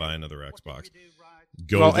need to buy another Xbox.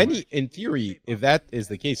 In theory, if that is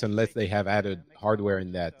the case, unless they have added hardware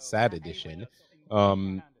in that SAD edition,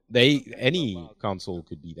 any console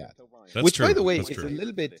could be that. Which, by the way, is a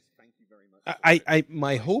little bit.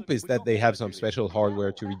 My hope is that they have some special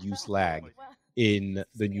hardware to reduce lag in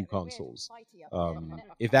the new consoles.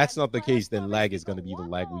 If that's not the case, then lag is going to be the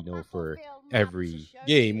lag we know for every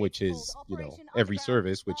game, which is every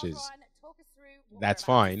service, which is. That's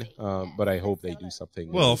fine, but I hope they do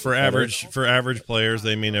something. Well, for average players,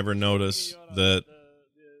 they may never notice that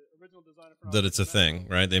it's a thing,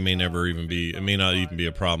 right? They may never even be. It may not even be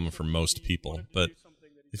a problem for most people. But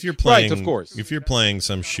if you're playing, right, of course, if you're playing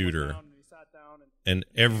some shooter, and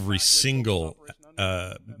every single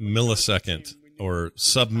millisecond or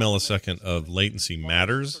sub-millisecond of latency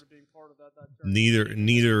matters,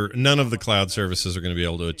 none of the cloud services are going to be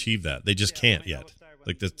able to achieve that. They just can't yet.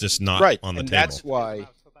 Like, that's just not on the table.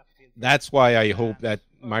 That's why I hope that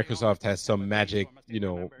Microsoft has some magic,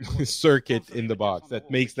 circuit in the box that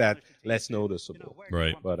makes that less noticeable.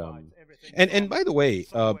 Right. But and by the way,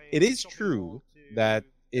 it is true that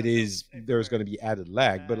there's going to be added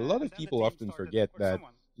lag, but a lot of people often forget that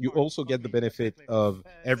you also get the benefit of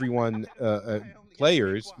everyone,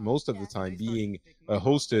 players, most of the time being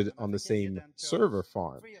hosted on the same server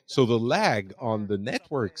farm. So the lag on the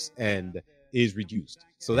network's end is reduced.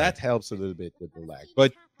 So that helps a little bit with the lag.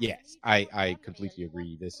 But yes, I completely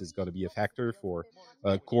agree. This is going to be a factor for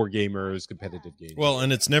core gamers, competitive gamers. Well,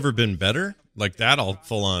 and it's never been better. Like, that I'll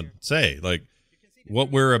full on say. Like,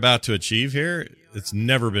 what we're about to achieve here, it's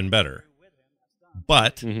never been better.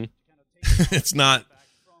 But it's not,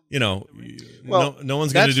 no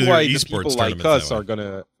one's going to do their esports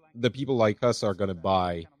tournament. The people like us are going to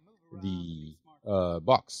buy the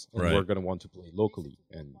box, and we're going to want to play locally,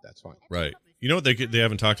 and that's fine. Right. You know what they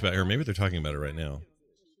haven't talked about here? Maybe they're talking about it right now.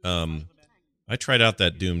 I tried out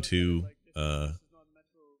that Doom 2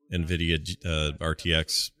 NVIDIA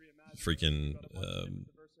RTX freaking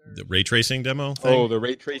the ray tracing demo thing. Oh, the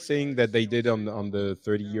ray tracing that they did on the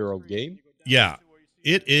 30-year-old game? Yeah.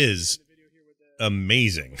 It is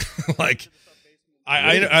amazing. Like,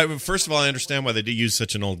 I first of all, I understand why they did use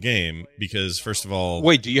such an old game, because first of all...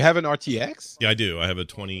 Wait, do you have an RTX? Yeah, I do. I have a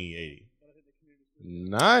 2080.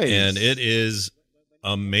 Nice. And it is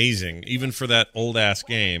amazing. Even for that old-ass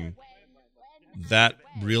game, that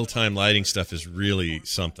real-time lighting stuff is really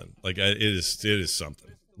something. Like, it is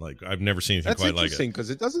something. Like, I've never seen anything quite like it. That's interesting, because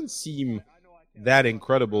it doesn't seem that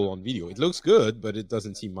incredible on video. It looks good, but it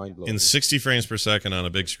doesn't seem mind-blowing. In 60 frames per second on a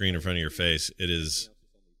big screen in front of your face, it is...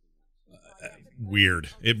 weird.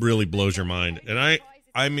 It really blows your mind. And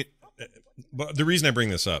I mean, the reason I bring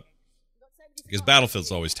this up is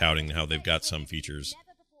Battlefield's always touting how they've got some features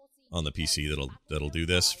on the PC that'll do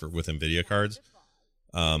this with NVIDIA cards.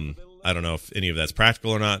 I don't know if any of that's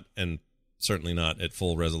practical or not, and certainly not at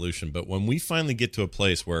full resolution. But when we finally get to a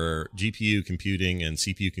place where GPU computing and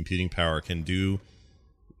CPU computing power can do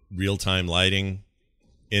real-time lighting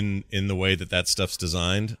in the way that stuff's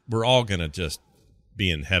designed, we're all gonna just be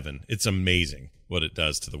in heaven. It's amazing what it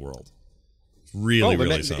does to the world.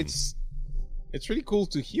 Really something. It's really cool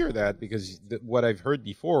to hear that, because what I've heard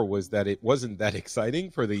before was that it wasn't that exciting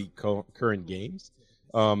for the current games.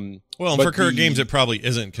 For current games it probably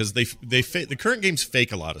isn't, because the current games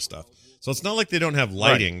fake a lot of stuff. So it's not like they don't have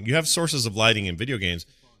lighting. Right. You have sources of lighting in video games,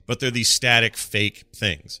 but they're these static fake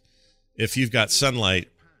things. If you've got sunlight,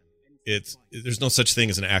 there's no such thing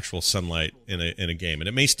as an actual sunlight in a game, and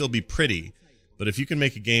it may still be pretty. But if you can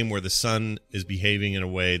make a game where the sun is behaving in a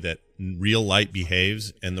way that real light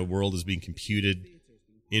behaves, and the world is being computed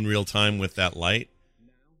in real time with that light,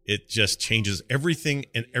 it just changes everything,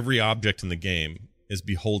 and every object in the game is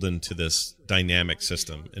beholden to this dynamic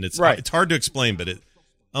system. And it's hard to explain, but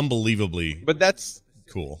unbelievably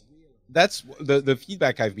cool. That's the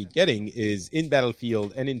feedback I've been getting is in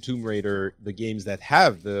Battlefield and in Tomb Raider, the games that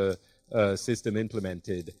have the system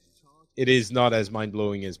implemented, it is not as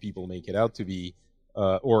mind-blowing as people make it out to be,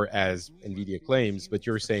 or as NVIDIA claims, but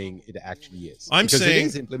you're saying it actually is. I'm saying it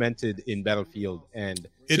is implemented in Battlefield and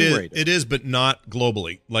Tomb Raider. It is, but not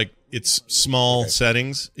globally. Like, it's small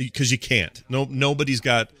settings, because you can't. Nobody's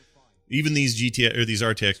got, even these GTA or these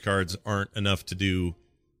RTX cards aren't enough to do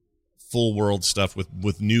full world stuff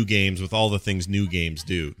with new games, with all the things new games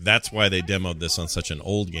do. That's why they demoed this on such an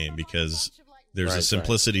old game, because there's a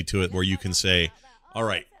simplicity to it where you can say, all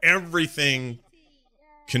right, everything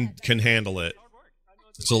can handle it,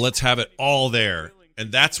 so let's have it all there.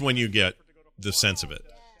 And that's when you get the sense of it.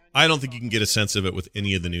 I don't think you can get a sense of it with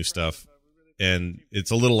any of the new stuff. And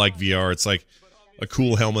it's a little like VR. It's like a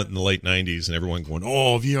cool helmet in the late 90s and everyone going,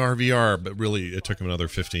 oh, VR. But really, it took them another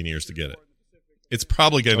 15 years to get it. It's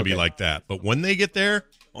probably going to be like that. But when they get there,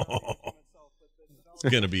 it's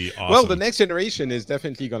going to be awesome. Well, the next generation is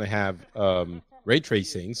definitely going to have ray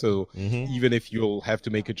tracing. So even if you'll have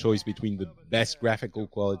to make a choice between the best graphical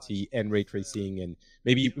quality and ray tracing, and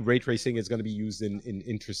maybe ray tracing is going to be used in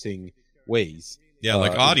interesting ways. Yeah,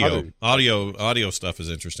 like audio stuff is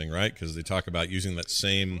interesting, right? Because they talk about using that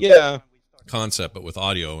same concept, but with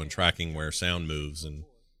audio and tracking where sound moves, and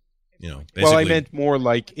basically. Well, I meant more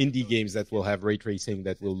like indie games that will have ray tracing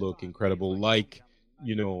that will look incredible, like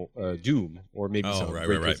Doom, or maybe some ray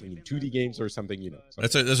tracing in 2D games or something.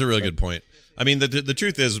 That's a really good point. I mean, the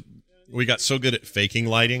truth is, we got so good at faking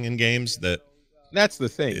lighting in games that's the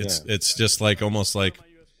thing. It's just like almost like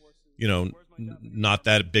not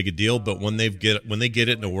that big a deal, but when they get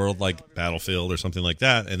it in a world like Battlefield or something like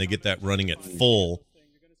that, and they get that running at full,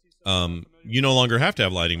 you no longer have to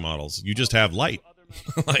have lighting models. You just have light.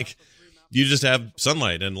 Like, you just have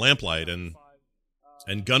sunlight and lamplight and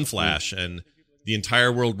gun flash, and the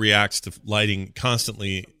entire world reacts to lighting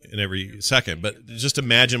constantly in every second. But just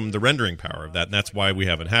imagine the rendering power of that, and that's why we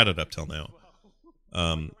haven't had it up till now.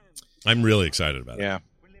 I'm really excited about it. Yeah.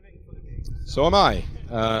 So am I.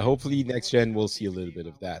 Hopefully next gen we'll see a little bit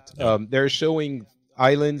of that. They're showing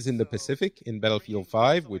islands in the Pacific in Battlefield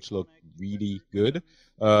 5, which look really good.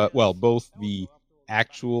 Well, both the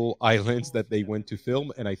actual islands that they went to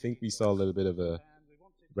film, and I think we saw a little bit of a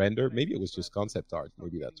render. Maybe it was just concept art.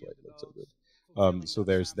 Maybe that's why it looked so good. So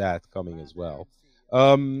there's that coming as well.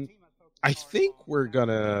 I think we're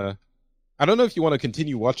gonna... I don't know if you want to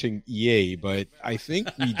continue watching EA, but I think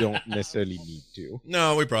we don't necessarily need to.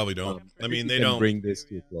 No, we probably don't. I mean, they don't bring this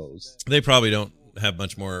to a close. They probably don't have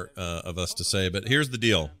much more of us to say. But here's the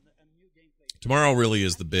deal: tomorrow really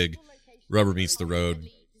is the big rubber meets the road,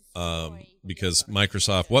 because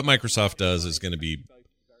what Microsoft does is going to be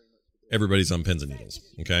everybody's on pins and needles.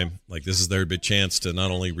 Okay, like, this is their big chance to not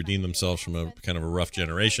only redeem themselves from a kind of a rough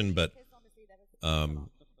generation, but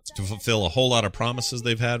to fulfill a whole lot of promises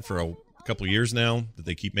they've had for a couple years now that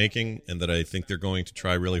they keep making, and that I think they're going to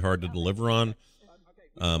try really hard to deliver on.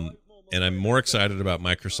 And I'm more excited about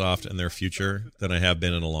Microsoft and their future than I have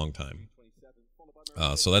been in a long time.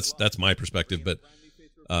 So that's my perspective. But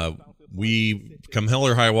we, come hell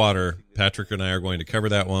or high water, Patrick and I are going to cover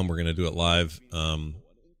that one. We're going to do it live.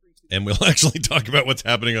 And we'll actually talk about what's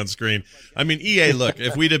happening on screen. I mean, EA, look,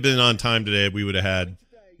 if we'd have been on time today, we would have had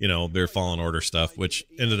their Fallen Order stuff, which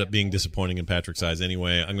ended up being disappointing in Patrick's eyes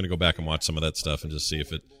anyway. I'm going to go back and watch some of that stuff and just see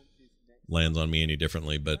if it lands on me any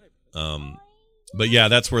differently. But yeah,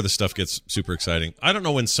 that's where the stuff gets super exciting. I don't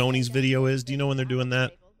know when Sony's video is. Do you know when they're doing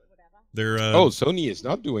that? They're Sony is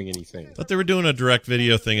not doing anything. I thought they were doing a direct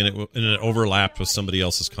video thing, and it overlapped with somebody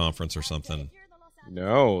else's conference or something.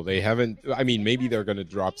 No, they haven't. I mean, maybe they're going to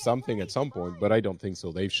drop something at some point, but I don't think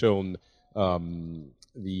so. They've shown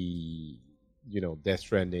the Death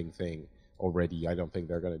Stranding thing already. I don't think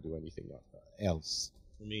they're going to do anything else.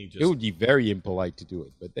 It would be very impolite to do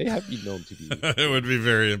it, but they have been known to be. It would be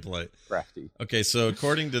very impolite. Crafty. Okay, so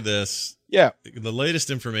according to this, the latest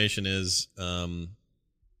information is that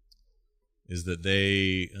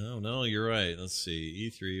they... Oh, no, you're right. Let's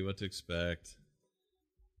see. E3, what to expect.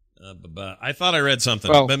 I thought I read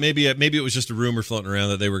something, but maybe it was just a rumor floating around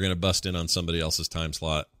that they were going to bust in on somebody else's time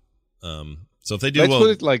slot. So if they do... Let's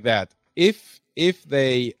put it like that. If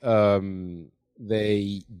they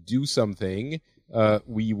do something,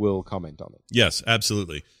 we will comment on it. Yes,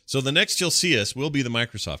 absolutely. So the next you'll see us will be the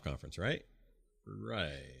Microsoft conference, right?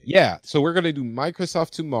 Right. Yeah. So we're going to do Microsoft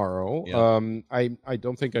tomorrow. Yeah. I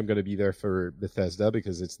don't think I'm going to be there for Bethesda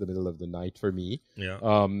because it's the middle of the night for me. Yeah.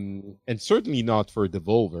 And certainly not for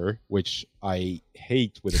Devolver, which I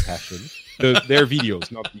hate with a passion. Their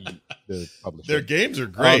videos, not the publisher. Their games are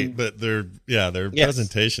great, but their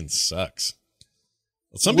presentation sucks.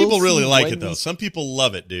 Some people really like it though. Some people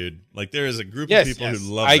love it, dude. Like, there is a group of people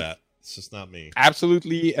who love that. It's just not me.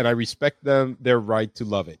 Absolutely, and I respect their right to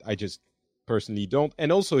love it. I just personally don't.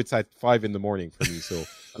 And also, it's at 5 a.m. for me, so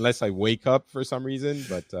unless I wake up for some reason,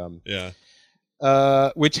 but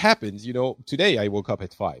which happens, today I woke up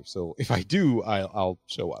at 5, so if I do, I'll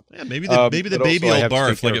show up. Yeah, maybe the baby will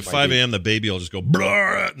barf. Like at 5 a.m., the baby will just go,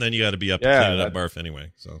 and then you got to be up to clean that barf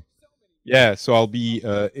anyway. So so I'll be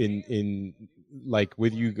in like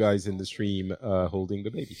with you guys in the stream, holding the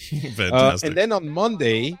baby. Fantastic. And then on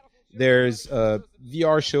Monday, there's a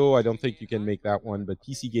VR show. I don't think you can make that one, but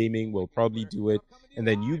PC Gaming will probably do it. And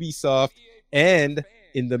then Ubisoft, and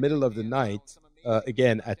in the middle of the night,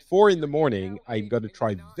 again at 4 a.m, I'm going to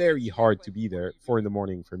try very hard to be there. 4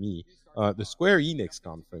 a.m. for me, the Square Enix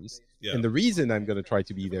conference. Yeah. And the reason I'm going to try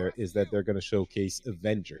to be there is that they're going to showcase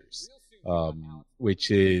Avengers, which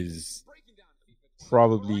is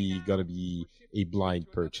probably going to be a blind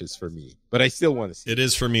purchase for me, but I still want to see it.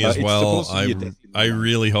 Is for me as well. I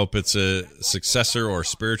really hope it's a successor or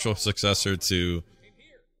spiritual successor to,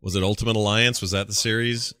 was it Ultimate Alliance? Was that the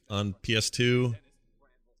series on PS2?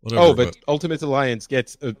 Whatever, but Ultimate Alliance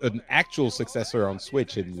gets an actual successor on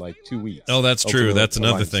Switch in like 2 weeks. Oh, that's true. Ultimate That's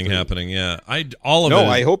another Alliance thing 3. happening. Yeah, I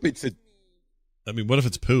hope it's a. I mean, what if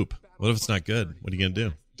it's poop? What if it's not good? What are you gonna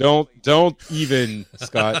do? Don't even,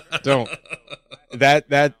 Scott. Don't.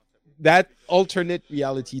 That alternate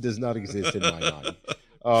reality does not exist in my mind.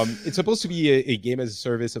 It's supposed to be a game as a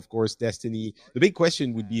service, of course, Destiny. The big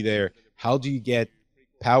question would be there: how do you get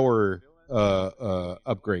power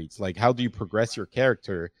upgrades? Like, how do you progress your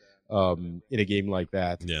character in a game like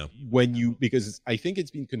that? Yeah. Because I think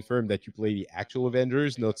it's been confirmed that you play the actual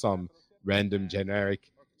Avengers, not some random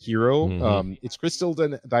generic hero. Mm-hmm. It's Crystal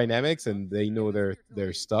Dynamics, and they know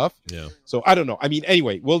their stuff. Yeah. So I don't know. I mean,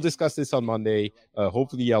 anyway, we'll discuss this on Monday.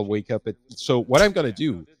 Hopefully, I'll wake up. So what I'm gonna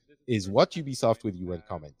do is watch Ubisoft with you and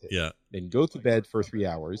comment it. Yeah. Then go to bed for 3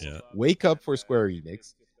 hours. Yeah. Wake up for Square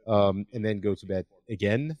Enix. And then go to bed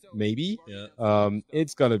again, maybe. Yeah.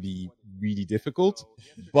 It's gonna be really difficult,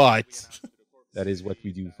 but that is what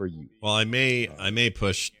we do for you. Well, I may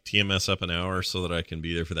push TMS up an hour so that I can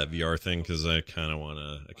be there for that VR thing, because I kind of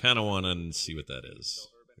wanna see what that is.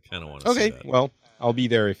 I kind of want to. Okay, see that. well, I'll be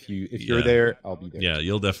there if you're there. I'll be there. Yeah,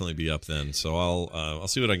 you'll definitely be up then, so I'll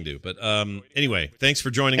see what I can do. But anyway, thanks for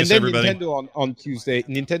joining us, then everybody. Nintendo on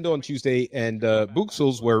Tuesday, and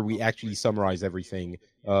Booksels, where we actually summarize everything.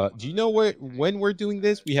 Do you know when we're doing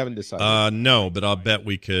this? We haven't decided. No, but I'll bet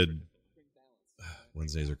we could.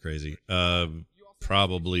 Wednesdays are crazy.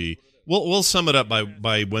 Probably we'll sum it up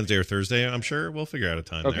by Wednesday or Thursday. I'm sure we'll figure out a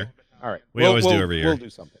time there. All right. We always do every year. We'll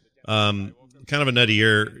do something. Kind of a nutty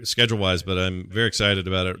year schedule-wise, but I'm very excited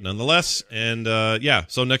about it nonetheless. And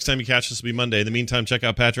so next time you catch us will be Monday. In the meantime, check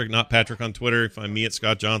out Patrick, not Patrick, on Twitter. Find me at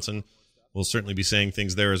Scott Johnson. We'll certainly be saying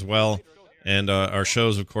things there as well. And our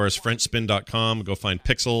shows, of course, FrenchSpin.com. Go find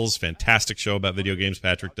Pixels, fantastic show about video games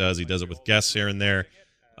Patrick does. He does it with guests here and there.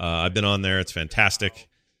 I've been on there. It's fantastic.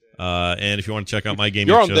 And if you want to check out my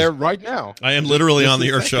gaming shows, you're on there right now. I am literally on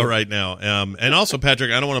your show right now. And also,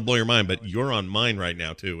 Patrick, I don't want to blow your mind, but you're on mine right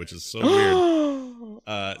now, too, which is so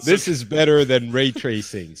weird. This is better than ray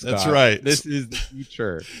tracing, Scott. That's right. This is the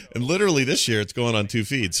future. And literally this year, it's going on 2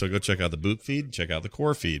 feeds. So go check out the Boot feed, check out the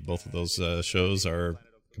Core feed. Both of those shows are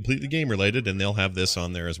completely game-related, and they'll have this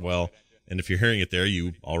on there as well. And if you're hearing it there,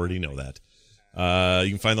 you already know that. You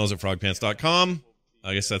can find those at frogpants.com.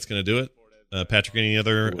 I guess that's going to do it. Patrick, any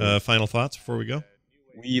other final thoughts before we go?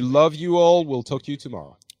 We love you all. We'll talk to you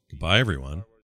tomorrow. Goodbye, everyone.